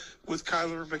impressed with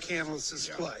Kyler McCandless's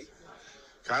play.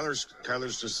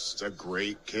 Kyler's just a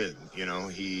great kid. You know,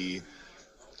 he's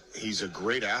a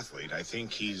great athlete. I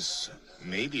think he's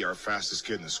maybe our fastest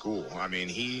kid in the school. I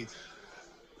mean,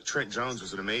 Trent Jones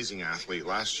was an amazing athlete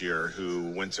last year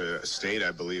who went to state,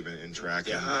 I believe, in track.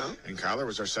 And Kyler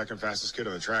was our second fastest kid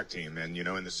on the track team. And, you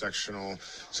know, in the sectional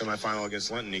semifinal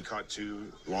against Linton, he caught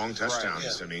 2 long touchdowns.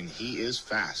 Right, yeah. I mean, he is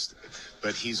fast,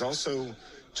 but he's also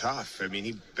tough. I mean,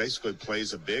 he basically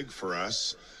plays a big for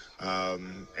us.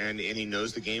 And he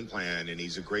knows the game plan, and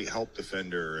he's a great help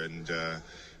defender. And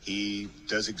he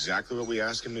does exactly what we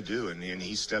ask him to do, and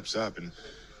he steps up. And,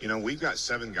 you know, we've got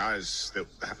 7 guys that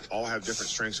all have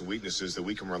different strengths and weaknesses that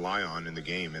we can rely on in the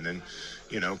game. And then,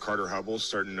 you know, Carter Hubbell's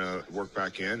starting to work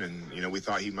back in. And, you know, we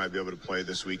thought he might be able to play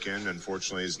this weekend.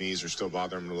 Unfortunately, his knees are still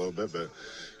bothering him a little bit. But,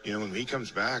 you know, when he comes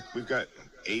back, we've got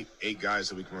eight guys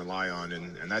that we can rely on.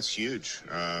 And that's huge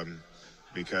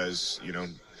because, you know,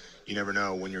 you never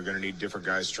know when you're going to need different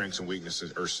guys' strengths and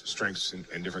weaknesses, or strengths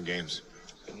in different games.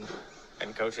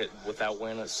 And Coach, with that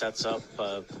win, it sets up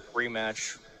a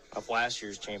rematch of last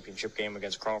year's championship game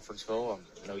against Crawfordsville.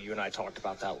 I know you and I talked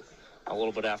about that a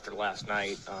little bit after last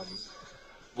night.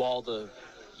 While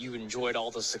you enjoyed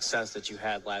all the success that you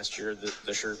had last year,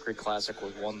 the Sugar Creek Classic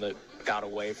was one that got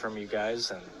away from you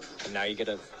guys, and now you get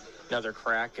another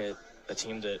crack at a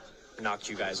team that knocked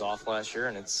you guys off last year,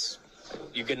 and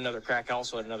you get another crack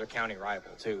also at another county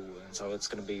rival too, and so it's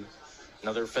going to be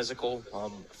another physical,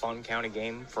 fun county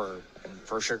game for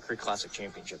Sugar Creek Classic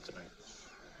Championship tonight.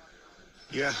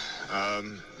 Yeah,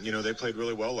 you know, they played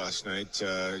really well last night.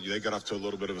 They got off to a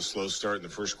little bit of a slow start in the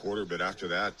first quarter, but after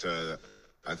that,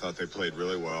 I thought they played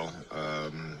really well.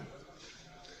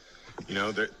 You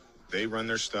know, they run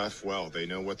their stuff well. They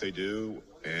know what they do,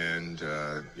 and,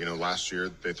 you know, last year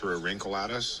they threw a wrinkle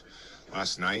at us.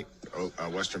 Last night,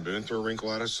 Western Boone threw a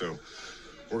wrinkle at us, so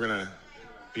we're going to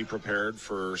be prepared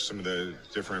for some of the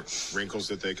different wrinkles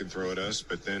that they can throw at us.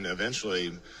 But then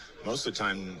eventually, most of the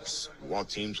time, while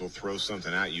teams will throw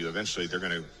something at you, eventually they're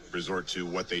going to resort to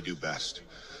what they do best.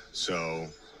 So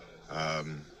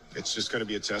it's just going to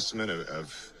be a testament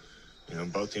of, you know,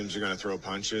 both teams are going to throw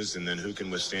punches, and then who can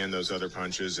withstand those other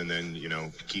punches and then, you know,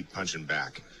 keep punching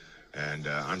back. And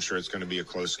I'm sure it's going to be a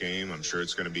close game. I'm sure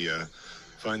it's going to be a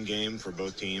fun game for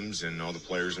both teams and all the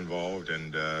players involved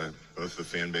and both the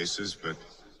fan bases. But,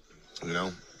 you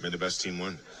know, may the best team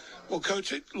win. Well,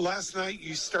 Coach, last night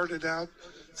you started out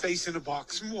facing a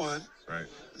box and one. Right.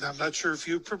 And I'm not sure if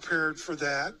you prepared for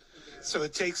that. So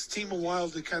it takes the team a while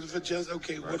to kind of adjust.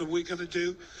 Okay, right. What are we going to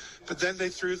do? But then they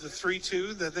threw the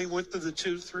 3-2. Then they went to the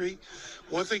 2-3.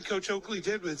 One thing Coach Oakley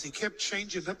did was he kept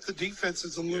changing up the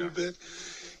defenses a little bit.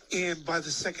 And by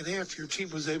the second half, your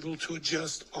team was able to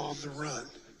adjust on the run.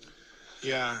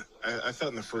 Yeah, I thought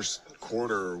in the first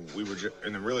quarter,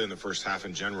 really in the first half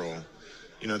in general,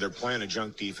 you know, they're playing a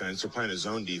junk defense. They're playing a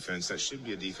zone defense. That should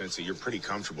be a defense that you're pretty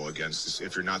comfortable against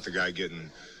if you're not the guy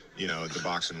getting, you know, the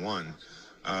box and one.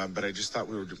 But I just thought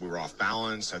we were off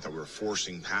balance. I thought we were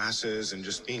forcing passes and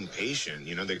just being patient.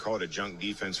 You know, they call it a junk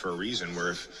defense for a reason,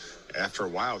 where after a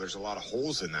while, there's a lot of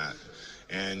holes in that.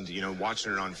 And, you know,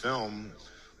 watching it on film,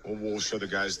 we'll show the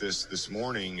guys this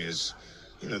morning is,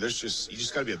 you know, you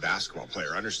just got to be a basketball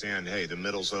player. Understand, hey, the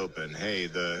middle's open. Hey,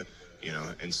 you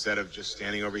know, instead of just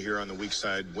standing over here on the weak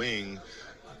side wing,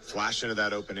 flash into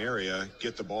that open area,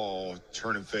 get the ball,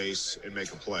 turn and face, and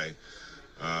make a play.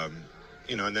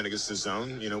 You know, and then against the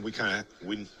zone, you know, we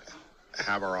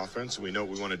have our offense and we know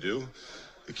what we want to do.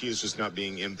 The key is just not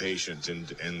being impatient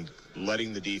and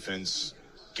letting the defense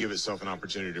give itself an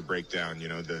opportunity to break down. You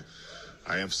know,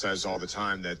 I emphasize all the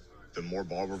time that the more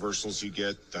ball reversals you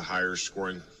get, the higher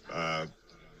scoring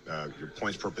your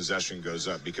points per possession goes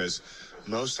up, because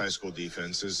most high school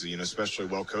defenses, you know, especially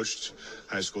well-coached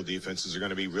high school defenses, are going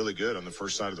to be really good on the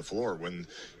first side of the floor when,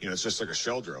 you know, it's just like a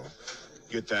shell drill.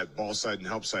 Get that ball side and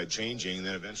help side changing, and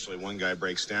then eventually one guy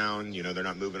breaks down, you know, they're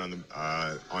not moving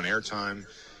on air time,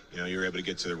 you know, you're able to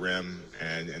get to the rim,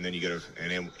 and then you get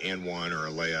an and one or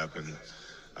a layup.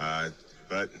 And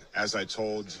but as I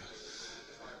told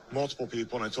multiple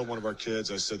people, and I told one of our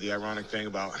kids, I said the ironic thing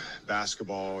about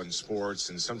basketball and sports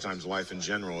and sometimes life in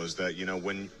general is that, you know,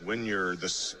 when you're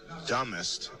the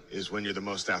dumbest is when you're the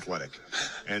most athletic.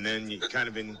 And then you kind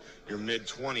of in your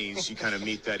mid-20s, you kind of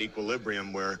meet that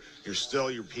equilibrium where you're still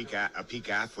a peak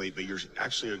athlete, but you're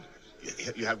actually,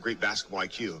 you have great basketball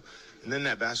IQ. And then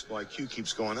that basketball IQ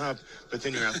keeps going up, but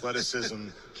then your athleticism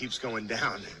keeps going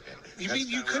down. You That's mean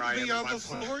you not where I couldn't be am on in the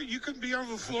my floor? You couldn't be on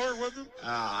the floor with them?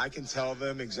 I can tell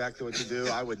them exactly what to do.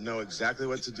 I would know exactly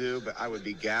what to do, but I would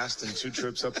be gassed in 2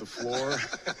 trips up the floor.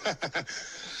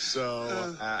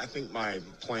 So I think my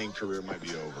playing career might be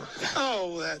over.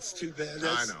 Oh, that's too bad.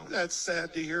 I know. That's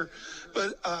sad to hear.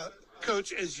 But,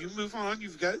 Coach, as you move on,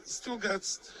 you've still got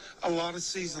a lot of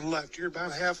season left. You're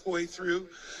about halfway through.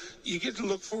 You get to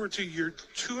look forward to your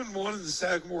 2-1 in the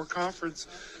Sagamore Conference.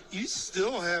 You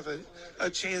still have a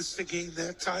chance to gain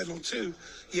that title, too.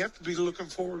 You have to be looking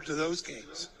forward to those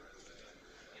games.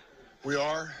 We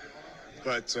are,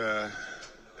 but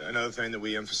another thing that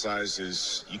we emphasize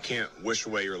is you can't wish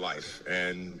away your life.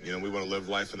 And, we want to live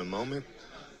life in the moment.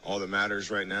 All that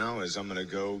matters right now is I'm going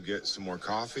to go get some more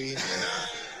coffee. And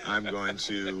I'm going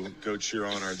to go cheer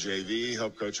on our JV,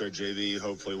 help coach our JV,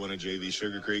 hopefully win a JV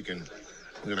Sugar Creek, and,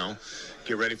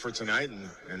 get ready for tonight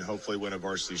and hopefully win a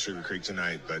varsity Sugar Creek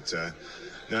tonight. But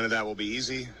none of that will be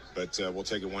easy, but we'll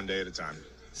take it one day at a time.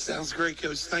 Sounds great,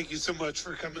 Coach. Thank you so much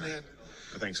for coming in.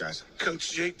 Thanks, guys.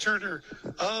 Coach Jake Turner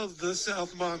of the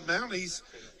Southmont Mounties.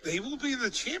 They will be in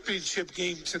the championship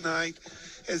game tonight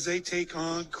as they take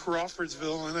on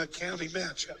Crawfordsville in a county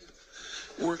matchup.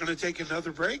 We're going to take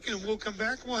another break, and we'll come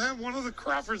back. We'll have one of the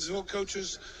Crawfordsville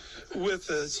coaches with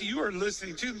us. You are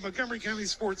listening to the Montgomery County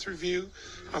Sports Review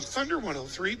on Thunder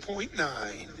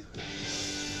 103.9.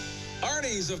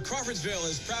 Arnie's of Crawfordsville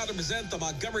is proud to present the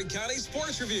Montgomery County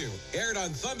Sports Review. Aired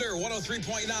on Thunder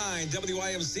 103.9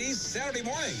 WIMC Saturday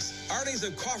mornings. Arnie's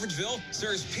of Crawfordsville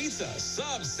serves pizza,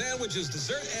 subs, sandwiches,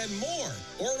 dessert, and more.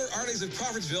 Order Arnie's of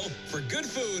Crawfordsville for good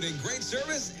food and great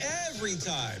service every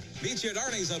time. Meet you at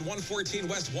Arnie's on 114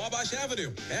 West Wabash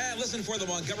Avenue. And listen for the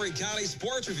Montgomery County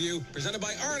Sports Review presented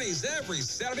by Arnie's every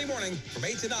Saturday morning from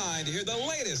 8 to 9 to hear the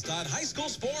latest on high school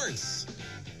sports.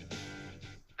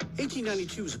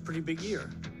 1892 was a pretty big year.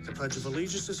 The Pledge of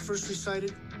Allegiance is first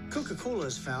recited, Coca-Cola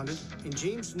is founded, and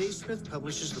James Naismith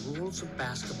publishes the rules of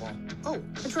basketball. Oh,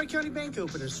 and Tri-County Bank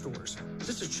opened its doors.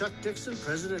 This is Chuck Dixon,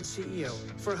 President and CEO.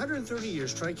 For 130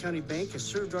 years, Tri-County Bank has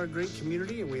served our great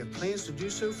community, and we have plans to do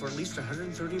so for at least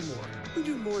 130 more. We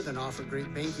do more than offer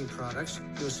great banking products.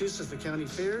 You assist at the county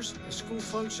fairs, at school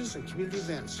functions, and community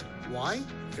events. Why?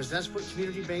 Because that's what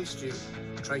community banks do.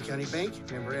 Tri-County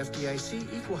Bank, member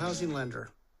FDIC, equal housing lender.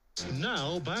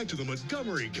 Now back to the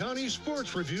Montgomery County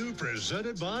Sports Review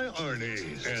presented by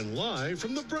Arnie's and live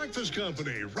from the Breakfast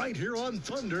Company right here on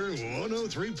Thunder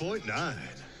 103.9.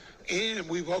 And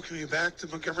we welcome you back to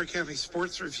Montgomery County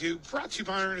Sports Review, brought to you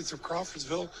by Arnie's of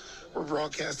Crawfordsville. We're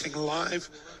broadcasting live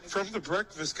from the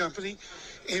Breakfast Company,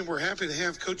 and we're happy to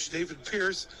have Coach David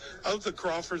Pierce of the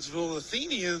Crawfordsville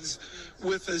Athenians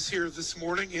with us here this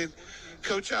morning. And,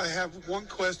 Coach, I have one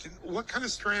question. What kind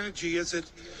of strategy is it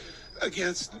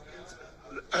against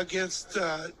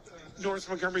North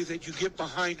Montgomery that you get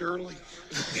behind early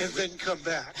and then come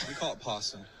back? We call it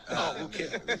possum. Okay.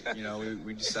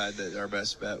 We decided that our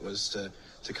best bet was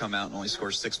to come out and only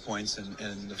score 6 points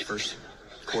in the first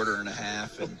quarter and a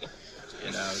half, and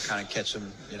kind of catch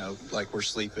them, like we're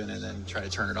sleeping, and then try to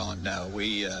turn it on. No,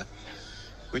 we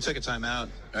took a timeout.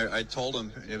 I told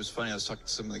them, it was funny, I was talking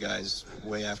to some of the guys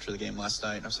way after the game last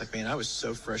night, and I was like, man, I was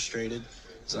so frustrated.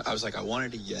 So I was like, I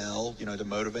wanted to yell, to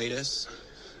motivate us,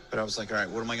 but I was like, all right,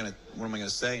 what am I gonna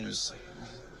say? And it was like,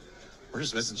 we're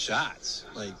just missing shots.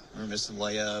 Like, we're missing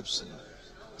layups and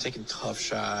taking tough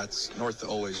shots. North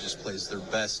always just plays their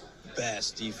best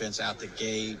defense out the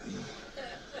gate. And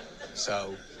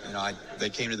so, they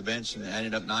came to the bench and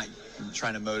ended up not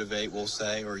trying to motivate, we'll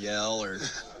say, or yell, or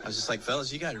I was just like,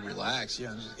 fellas, you got to relax.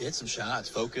 Just hit some shots,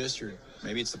 focus, or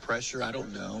maybe it's the pressure. I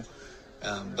don't know.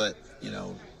 But,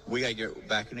 we got to get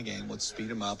back in the game. Let's speed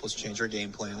them up. Let's change our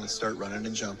game plan. Let's start running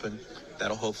and jumping.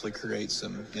 That'll hopefully create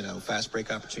some, fast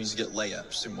break opportunities to get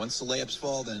layups. And once the layups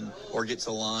fall, or get to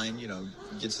the line,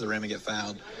 get to the rim and get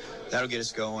fouled, that'll get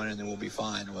us going, and then we'll be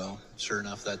fine. Well, sure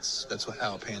enough, that's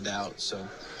how it panned out. So,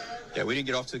 yeah, we didn't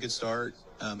get off to a good start.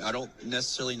 I don't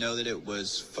necessarily know that it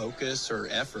was focus or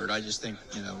effort. I just think,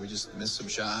 we just missed some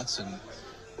shots, and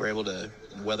we're able to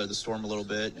weather the storm a little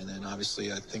bit. And then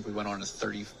obviously I think we went on a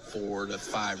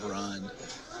 34-5 run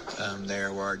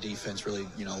there, where our defense really,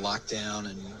 locked down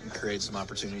and created some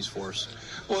opportunities for us.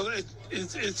 Well,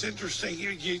 it's interesting.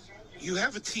 You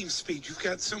have a team speed. You've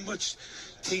got so much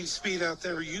team speed out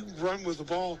there. You run with the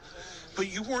ball,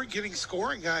 but you weren't getting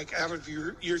scoring out of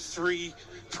your three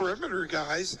perimeter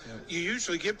guys. Yep. You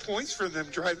usually get points from them,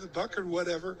 drive the bucket or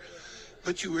whatever.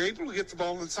 But you were able to get the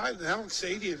ball inside, and Alex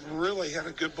Sadian really had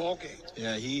a good ball game.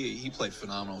 Yeah, he played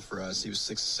phenomenal for us. He was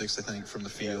 6-6, I think, from the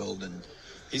field, and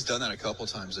he's done that a couple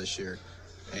times this year.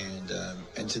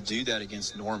 And to do that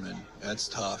against Norman, that's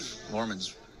tough.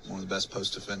 Norman's one of the best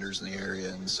post defenders in the area.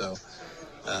 And so,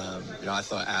 I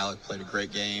thought Alec played a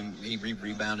great game. He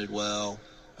rebounded well.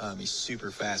 He's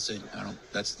super fast.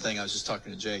 That's the thing. I was just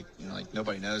talking to Jake.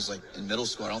 Nobody knows. In middle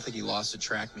school, I don't think he lost a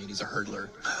track meet. He's a hurdler,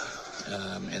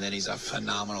 and then he's a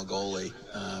phenomenal goalie.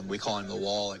 We call him the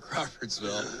Wall at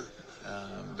Crawfordsville.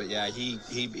 But yeah,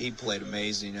 he played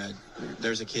amazing.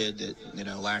 There's a kid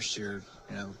that last year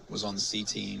was on the C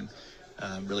team.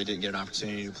 Really didn't get an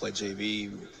opportunity to play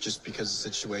JV just because of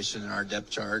the situation in our depth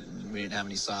chart, and we didn't have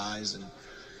any size. And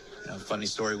funny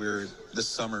story, this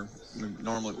summer,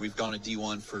 normally we've gone to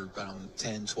D1 for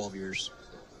 10, 12 years,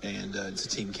 and it's a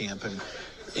team camp, and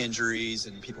injuries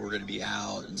and people were going to be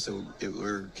out, and so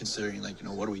we're considering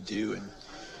what do we do? And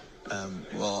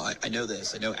I know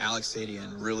this. I know Alex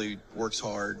Sadian really works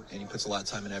hard, and he puts a lot of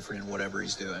time and effort in whatever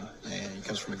he's doing, and he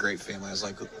comes from a great family. I was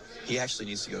like, he actually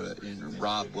needs to go to, and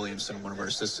Rob Williamson, one of our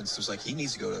assistants, was like, he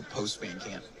needs to go to post-man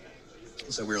camp.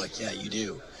 And so we were like, yeah, you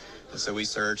do. And so we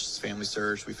searched, his family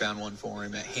searched, we found one for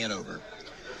him at Hanover.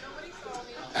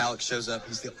 Alex shows up,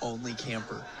 he's the only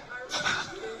camper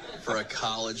for a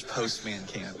college post-man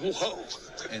camp. Whoa.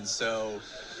 And so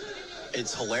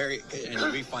it's hilarious,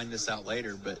 and we find this out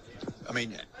later, but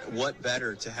what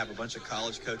better to have a bunch of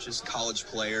college coaches, college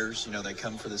players, they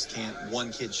come for this camp.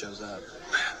 One kid shows up,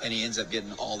 and he ends up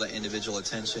getting all the individual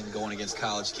attention going against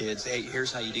college kids. Hey,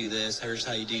 here's how you do this, here's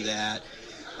how you do that.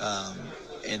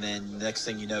 And then next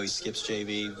thing you know, he skips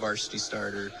JV, varsity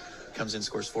starter, comes in,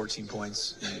 scores 14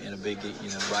 points in a big,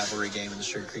 rivalry game in the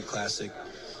Sugar Creek Classic,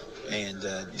 and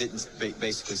didn't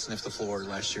basically sniff the floor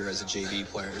last year as a JV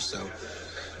player. So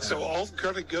all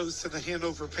credit goes to the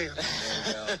Hanover Panthers.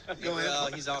 Go ahead. Well,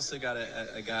 he's also got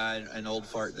a guy, an old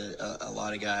fart that a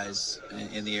lot of guys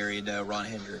in the area know, Ron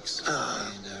Hendricks.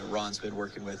 And Ron's been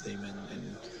working with him,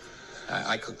 and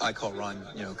I call Ron,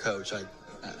 coach.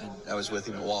 I was with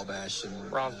him at Wabash,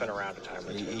 and Ron's been around a time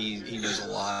or two. He knows a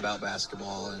lot about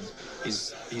basketball, and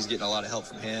he's getting a lot of help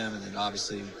from him. And then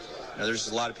obviously, there's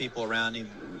a lot of people around him.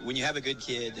 When you have a good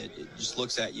kid that just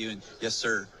looks at you and yes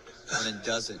sir, and then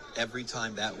does it every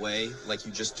time that way, like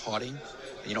you just taught him,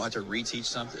 and you don't have to reteach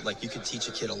something. Like you can teach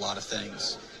a kid a lot of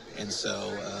things, and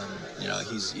so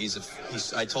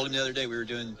I told him the other day we were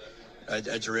doing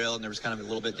a drill, and there was kind of a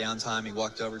little bit downtime. He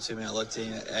walked over to me. I looked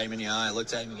at him in the eye. I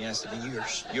looked at him again. I said, "Man,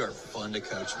 you are fun to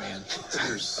coach, man.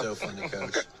 You're so fun to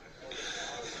coach."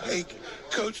 Hey,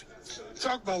 Coach,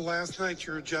 talk about last night,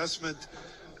 your adjustment.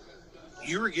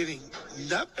 You were getting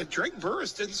Drake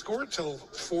Burris didn't score until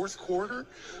fourth quarter.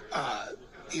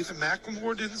 Ethan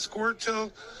McLemore didn't score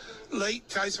until late.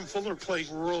 Tyson Fuller played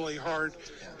really hard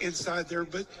inside there,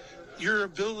 but your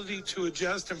ability to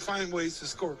adjust and find ways to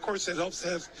score. Of course, it helps to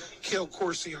have Cale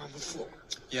Coursey on the floor.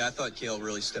 Yeah, I thought Cale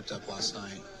really stepped up last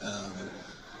night.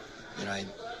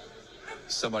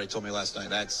 Somebody told me last night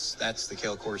that's the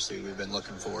Cale Coursey we've been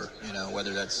looking for.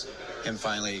 Whether that's him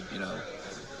finally,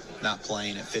 not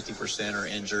playing at 50% or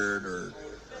injured, or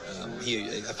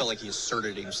I felt like he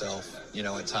asserted himself,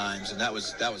 at times, and that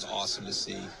was awesome to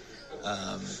see.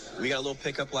 We got a little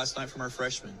pickup last night from our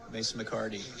freshman, Mason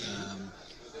McCarty.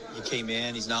 He came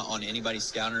in. He's not on anybody's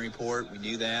scouting report. We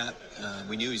knew that.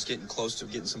 We knew he was getting close to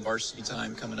getting some varsity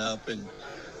time coming up, and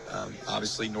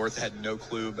obviously North had no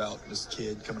clue about this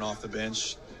kid coming off the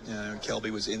bench.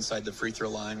 Kelby was inside the free throw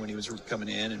line when he was coming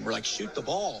in, and we're like, shoot the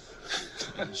ball.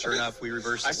 And sure enough, we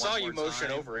reversed it. I saw you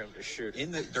motion over him to shoot.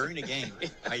 During the game,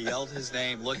 I yelled his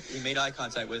name. Look, he made eye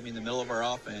contact with me in the middle of our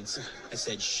offense. I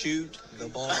said, shoot the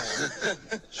ball.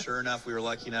 Sure enough, we were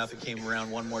lucky enough. It came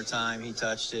around one more time. He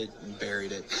touched it and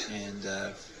buried it, and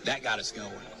that got us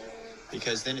going.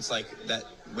 Because then it's like that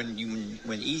when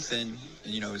Ethan,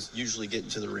 is usually getting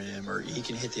to the rim, or he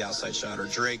can hit the outside shot, or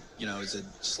Drake, is a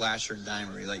slasher and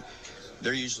dimer. Like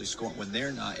they're usually scoring. When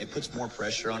they're not, it puts more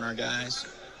pressure on our guys.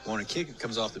 When a kid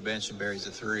comes off the bench and buries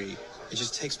a three, it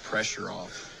just takes pressure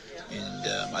off.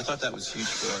 And I thought that was huge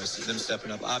for us, them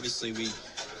stepping up. Obviously, we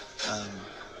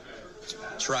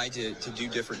tried to do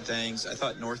different things. I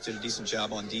thought North did a decent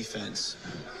job on defense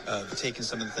of taking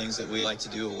some of the things that we like to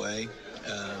do away.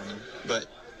 But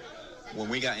when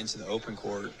we got into the open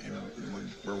court and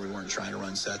where we weren't trying to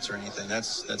run sets or anything,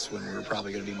 that's when we were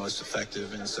probably going to be most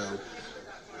effective. And so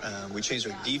we changed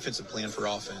our defensive plan for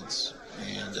offense,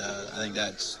 and I think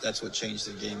that's what changed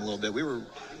the game a little bit.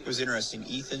 It was interesting.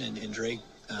 Ethan and Drake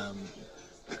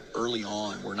early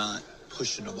on were not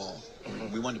pushing the ball.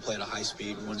 We wanted to play at a high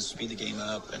speed. We wanted to speed the game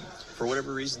up, and for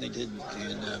whatever reason they didn't.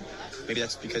 And maybe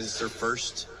that's because it's their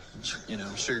first,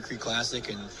 Sugar Creek Classic,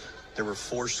 and there were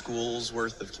 4 schools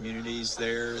worth of communities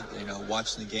there,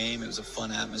 watching the game. It was a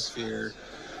fun atmosphere.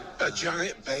 A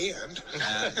giant band.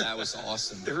 That was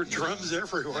awesome. There were drums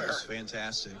everywhere. That was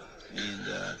fantastic.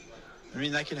 And I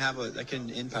mean, that can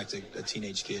impact a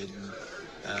teenage kid.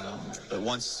 But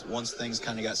once things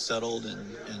kind of got settled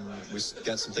and we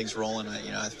got some things rolling,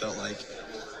 I felt like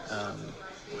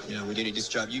we did a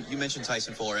decent job. You mentioned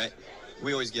Tyson Fuller.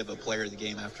 We always give a player of the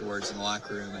game afterwards in the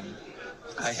locker room, and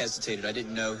I hesitated. I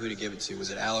didn't know who to give it to.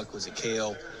 Was it Alec? Was it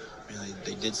Kale?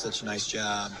 They did such a nice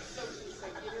job.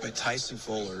 But Tyson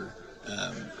Fuller,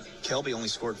 Kelby only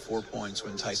scored 4 points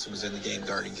when Tyson was in the game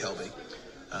guarding Kelby.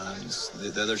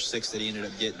 The other 6 that he ended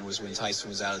up getting was when Tyson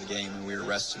was out of the game and we were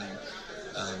resting him.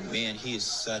 Man, he is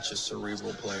such a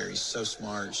cerebral player. He's so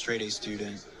smart, straight A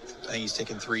student. I think he's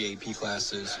taken 3 AP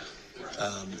classes.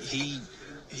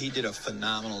 He did a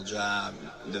phenomenal job.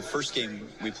 The first game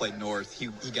we played North, he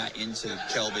got into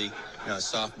Kelby,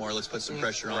 sophomore. Let's put some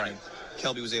pressure on him.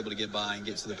 Kelby was able to get by and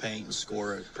get to the paint and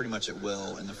score pretty much at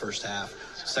will in the first half.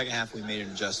 Second half, we made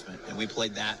an adjustment, and we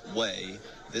played that way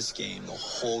this game, the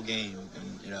whole game.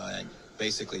 And,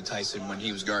 basically Tyson, when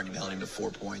he was guarding, held him to 4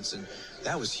 points, and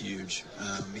that was huge.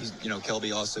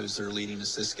 Kelby also is their leading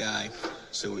assist guy.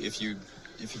 So if he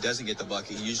doesn't get the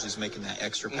bucket, he usually is making that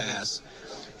extra pass.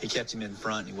 He kept him in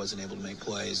front, and he wasn't able to make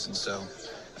plays. And so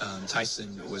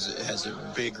Tyson has a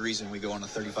big reason we go on a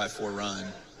 35-4 run,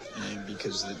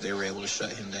 because they were able to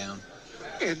shut him down.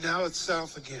 And now it's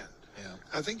South again. Yeah.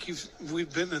 I think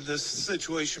we've been in this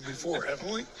situation before,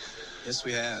 haven't we? Yes,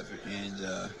 we have.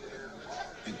 And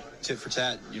tit for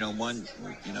tat, one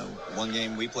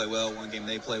game we play well, one game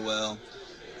they play well.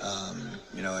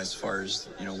 As far as,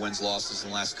 wins, losses in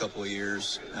the last couple of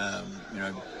years,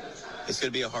 it's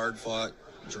going to be a hard-fought,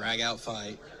 drag-out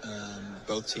fight.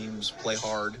 Both teams play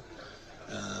hard.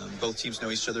 Both teams know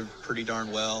each other pretty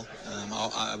darn well.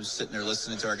 I was sitting there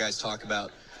listening to our guys talk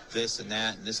about this and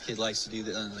that, and this kid likes to do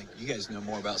that. And I'm like, you guys know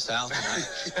more about South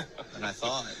than I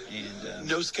thought. And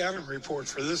no scouting report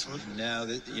for this one. No,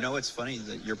 it's funny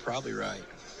that you're probably right.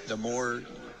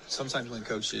 Sometimes when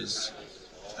coaches,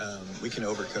 we can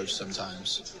overcoach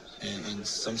sometimes, and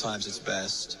sometimes it's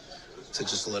best to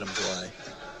just let them play.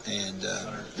 And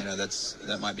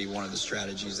that might be one of the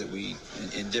strategies that we,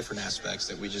 in different aspects,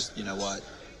 that we just,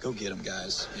 go get them,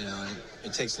 guys. And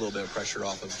it takes a little bit of pressure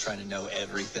off of trying to know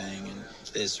everything and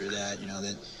this or that.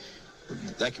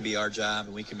 That can be our job,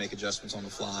 and we can make adjustments on the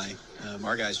fly.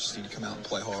 Our guys just need to come out and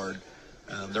play hard.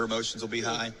 Their emotions will be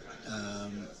high.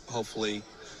 Hopefully,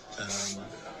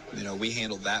 we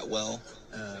handled that well.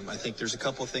 I think there's a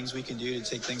couple of things we can do to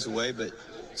take things away, but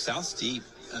South's deep.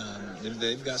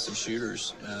 They've got some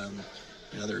shooters.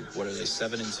 They're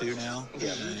 7-2 now?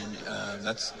 Yeah.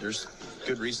 And there's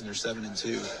good reason they're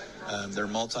 7-2. They're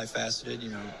multifaceted.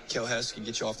 Kel Hess can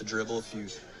get you off the dribble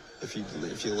if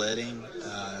you let him.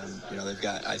 They've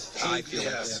got I feel like they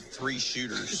have 3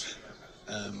 shooters.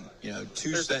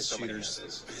 2 set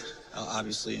shooters,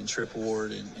 obviously, in Trip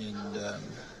Ward and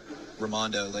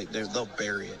Ramondo. They'll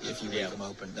bury it if you leave them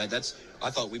open. I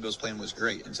thought Weibo's plan was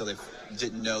great until they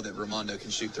didn't know that Ramondo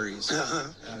can shoot threes.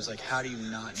 And I was like, how do you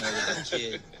not know that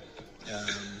kid?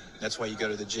 That's why you go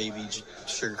to the JV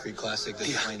Sugar Creek Classic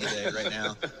that's playing today right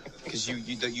now, because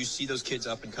you see those kids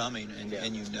up and coming, and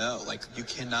you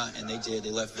cannot. And they did. They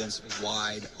left Vince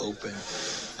wide open.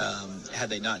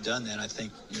 Had they not done that, I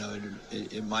think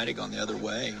it might have gone the other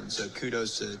way. And so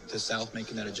kudos to South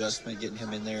making that adjustment, getting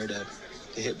him in there to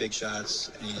hit big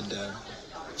shots, and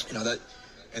that.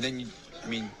 And then you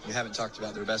haven't talked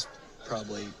about their best,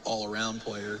 probably all-around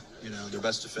player. Their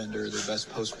best defender, their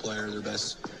best post player, their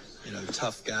best,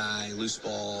 tough guy, loose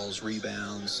balls,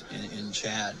 rebounds in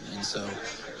Chad. And so,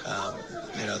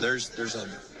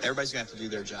 everybody's gonna have to do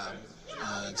their job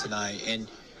tonight. And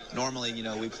normally,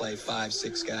 we play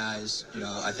 5-6 guys.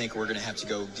 I think we're gonna have to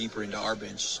go deeper into our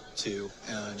bench too,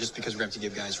 just because we're gonna have to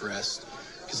give guys rest,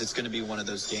 because it's gonna be one of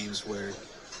those games where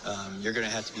you're going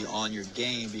to have to be on your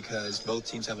game, because both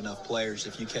teams have enough players.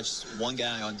 If you catch one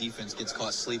guy on defense gets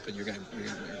caught sleeping, you're going to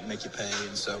make you pay.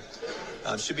 And so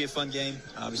it should be a fun game.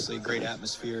 Obviously, a great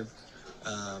atmosphere.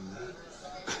 I'm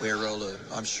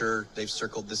sure they've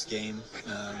circled this game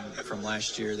from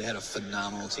last year. They had a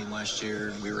phenomenal team last year,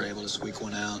 and we were able to squeak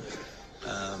one out.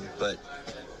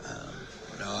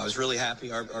 I was really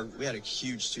happy. We had a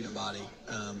huge student body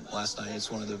last night.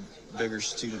 It's one of the bigger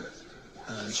student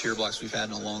cheer blocks we've had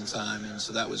in a long time, and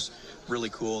so that was really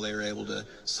cool. They were able to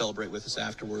celebrate with us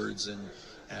afterwards, and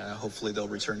hopefully they'll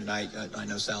return tonight. I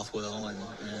know South will, and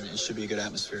it should be a good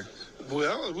atmosphere.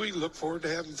 Well, we look forward to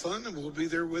having fun, and we'll be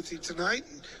there with you tonight.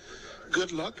 And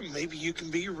good luck, and maybe you can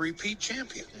be a repeat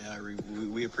champion. Yeah,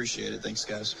 we appreciate it. Thanks,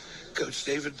 guys. Coach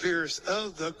David Pierce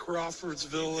of the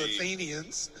Crawfordsville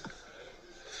Athenians.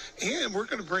 And we're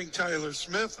going to bring Tyler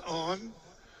Smith on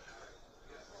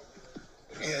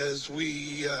as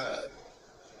we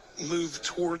move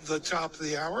toward the top of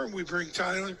the hour. We bring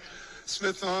Tyler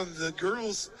Smith on, the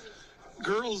girls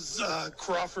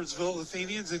Crawfordsville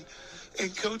Athenians.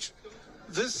 And Coach,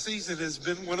 this season has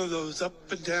been one of those up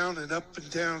and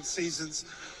down seasons.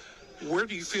 Where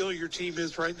do you feel your team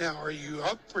is right now? Are you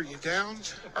up? Are you down?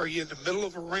 Are you in the middle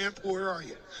of a ramp? Where are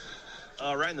you?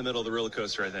 Right in the middle of the roller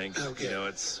coaster, I think. Okay. You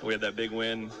know, we had that big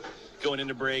win going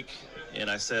into break,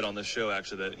 and I said on the show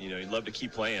actually that you'd love to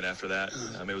keep playing after that.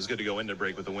 It was good to go into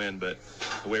break with a win, but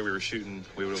the way we were shooting,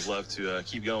 we would have loved to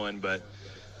keep going. But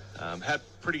had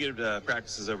pretty good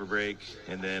practices over break,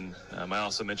 and then I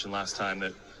also mentioned last time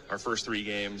that our first 3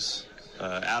 games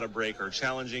out of break are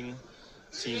challenging.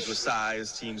 Teams with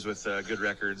size, teams with good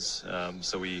records.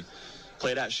 So we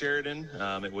played at Sheridan.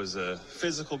 It was a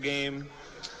physical game.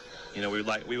 You know, we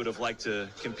would have liked to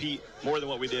compete more than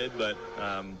what we did, but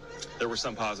there were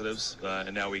some positives.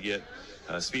 And now we get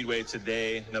Speedway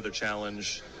today, another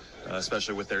challenge,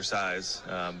 especially with their size.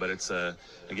 But it's a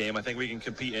game I think we can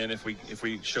compete in if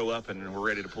we show up and we're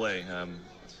ready to play.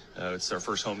 It's our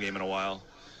first home game in a while.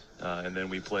 And then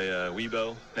we play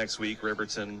Webo next week,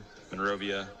 Riverton,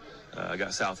 Monrovia. I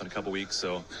got South in a couple weeks,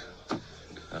 so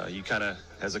you kind of,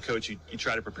 as a coach, you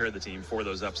try to prepare the team for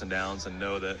those ups and downs and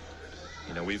know that,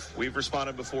 we've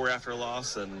responded before after a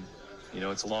loss, and,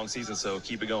 it's a long season, so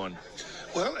keep it going.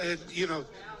 Well, and,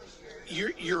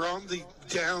 you're on the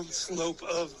down slope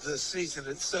of the season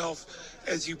itself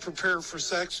as you prepare for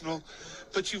sectional,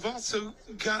 but you've also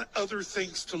got other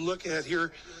things to look at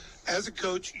here. As a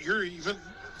coach,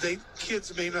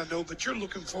 kids may not know, but you're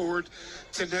looking forward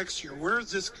to next year. Where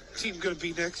is this team going to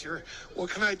be next year? What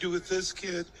can I do with this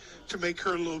kid to make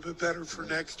her a little bit better for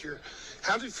next year?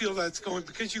 How do you feel that's going?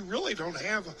 Because you really don't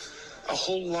have a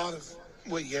whole lot of,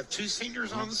 you have 2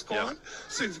 seniors on the squad? Yeah.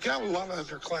 So you've got a lot of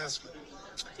underclassmen.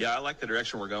 Yeah, I like the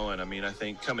direction we're going. I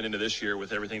think coming into this year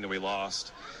with everything that we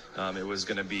lost, it was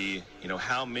going to be,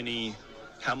 how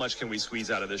much can we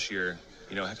squeeze out of this year?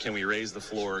 Can we raise the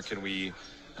floor? Can we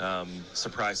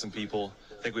surprise some people?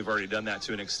 I think we've already done that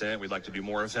to an extent. We'd like to do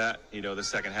more of that, the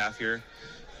second half here.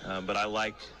 But I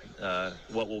like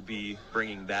what we'll be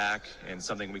bringing back and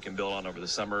something we can build on over the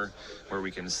summer where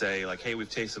we can say, like, hey, we've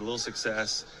tasted a little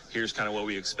success. Here's kind of what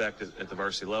we expect at the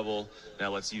varsity level.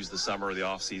 Now let's use the summer or the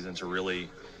off season to really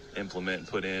implement and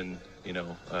put in,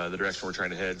 the direction we're trying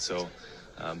to head. So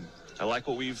I like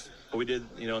what we did,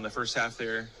 in the first half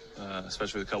there.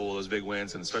 Especially with a couple of those big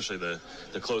wins and especially the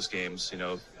close games.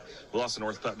 We lost to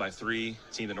North Platte by 3,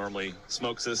 team that normally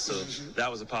smokes us, so that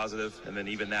was a positive. And then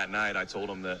even that night, I told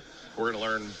them that we're going to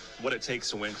learn what it takes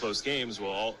to win close games.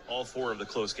 Well, all 4 of the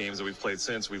close games that we've played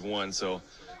since, we've won, so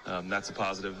that's a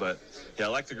positive. But, yeah, I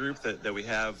like the group that we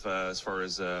have as far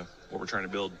as what we're trying to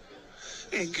build.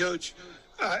 And, Coach,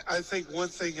 I think one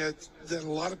thing that a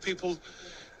lot of people –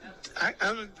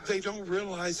 they don't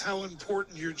realize how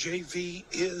important your JV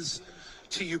is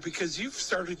to you, because you've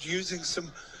started using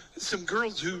some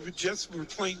girls who just were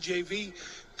playing JV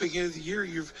beginning of the year.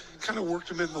 You've kind of worked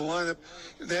them in the lineup.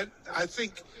 That, I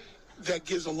think, that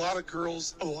gives a lot of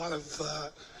girls a lot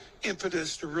of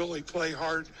impetus to really play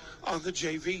hard on the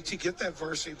JV to get that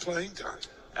varsity playing time.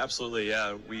 Absolutely,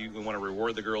 yeah. We want to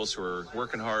reward the girls who are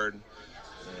working hard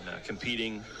and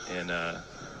competing, and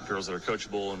girls that are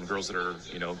coachable and girls that are,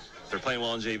 they're playing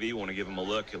well in JV. We want to give them a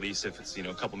look, at least if it's,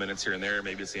 a couple minutes here and there.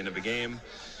 Maybe it's the end of a game.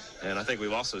 And I think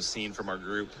we've also seen from our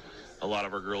group a lot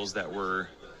of our girls that were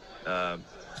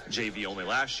JV only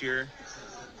last year.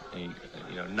 And,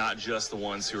 not just the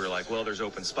ones who are like, well, there's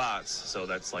open spots, so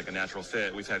that's like a natural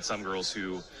fit. We've had some girls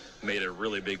who made a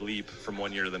really big leap from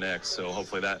one year to the next. So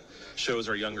hopefully that shows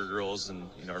our younger girls and,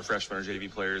 our freshmen or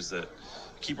JV players that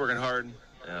keep working hard.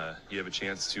 You have a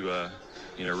chance to,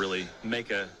 really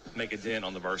make a dent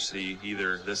on the varsity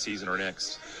either this season or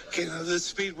next. Okay, now this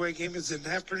Speedway game is an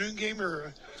afternoon game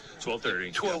or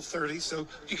 12:30. 12:30. So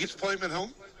you get to play them at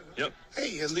home. Yep.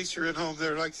 Hey, at least you're at home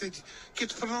there. Like they get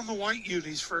to put on the white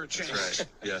unis for a change. That's right.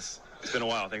 Yes, it's been a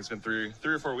while. I think it's been three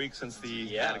or 4 weeks since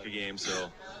the Attica game. So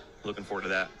looking forward to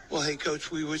that. Well, hey,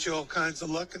 Coach, we wish you all kinds of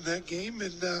luck in that game,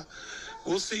 and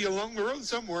we'll see you along the road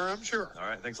somewhere, I'm sure. All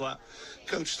right. Thanks a lot.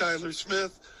 Coach Tyler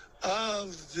Smith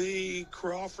of the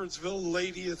Crawfordsville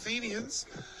Lady Athenians.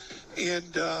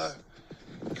 And,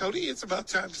 Cody, it's about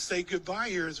time to say goodbye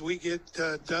here as we get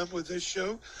done with this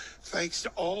show. Thanks to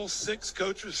all 6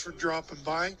 coaches for dropping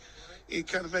by. It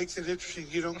kind of makes it interesting.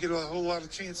 You don't get a whole lot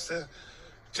of chance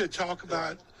to talk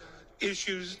about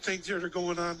issues, things that are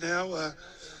going on now.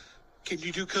 Can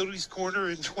you do Cody's Corner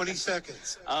in 20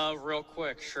 seconds? Real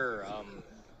quick, sure.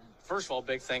 first of all,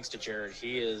 big thanks to Jared.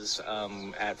 He is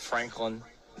at Franklin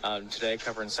today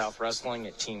covering South Wrestling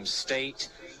at Team State.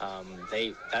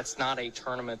 That's not a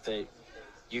tournament that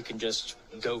you can just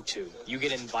go to. You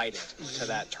get invited to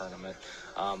that tournament,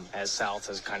 as South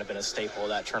has kind of been a staple of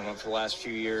that tournament for the last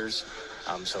few years.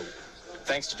 So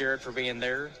thanks to Jared for being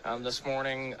there this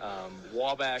morning.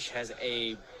 Wabash has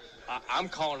I'm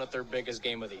calling it their biggest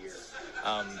game of the year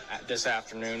this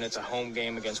afternoon. It's a home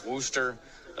game against Wooster,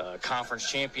 conference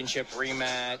championship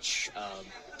rematch.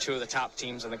 Two of the top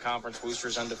teams in the conference.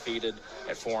 Wooster's undefeated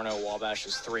at 4-0. Wabash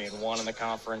is 3-1 in the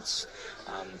conference.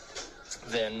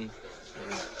 Then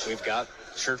we've got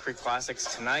Sugar Creek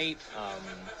Classics tonight.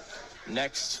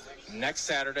 Next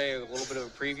Saturday, a little bit of a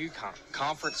preview.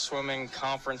 Conference swimming,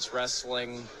 conference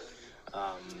wrestling.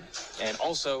 And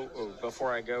also,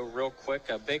 before I go, real quick,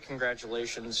 a big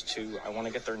congratulations to, I want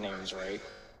to get their names right,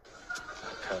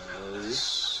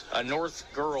 because North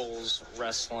Girls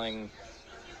Wrestling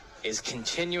is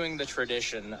continuing the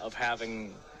tradition of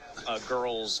having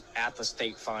girls at the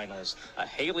state finals.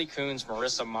 Haley Coons,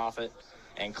 Marissa Moffitt,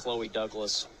 and Chloe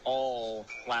Douglas all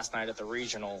last night at the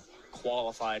regional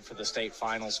qualified for the state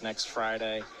finals next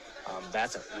Friday.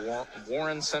 That's at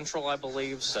Warren Central, I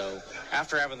believe. So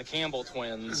after having the Campbell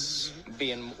twins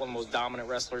being one of the most dominant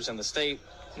wrestlers in the state,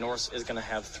 North is going to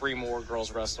have 3 more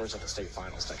girls wrestlers at the state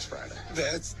finals next Friday.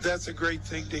 That's a great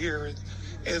thing to hear,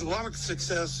 and a lot of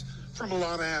success from a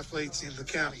lot of athletes in the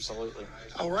county. Absolutely.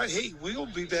 All right, hey, we'll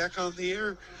be back on the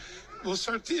air. We'll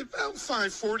start about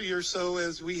 5:40 or so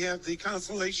as we have the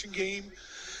consolation game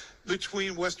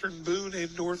between Western Boone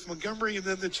and North Montgomery, and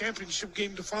then the championship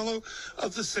game to follow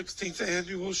of the 16th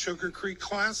annual Sugar Creek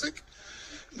Classic.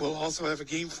 We'll also have a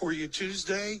game for you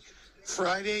Tuesday,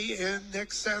 Friday, and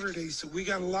next Saturday. So we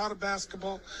got a lot of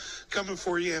basketball coming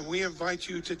for you, and we invite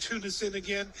you to tune us in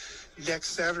again next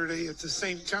Saturday at the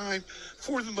same time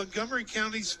for the Montgomery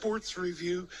County Sports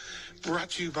Review, brought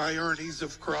to you by Arnie's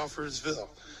of Crawfordsville.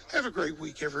 Have a great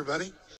week, everybody.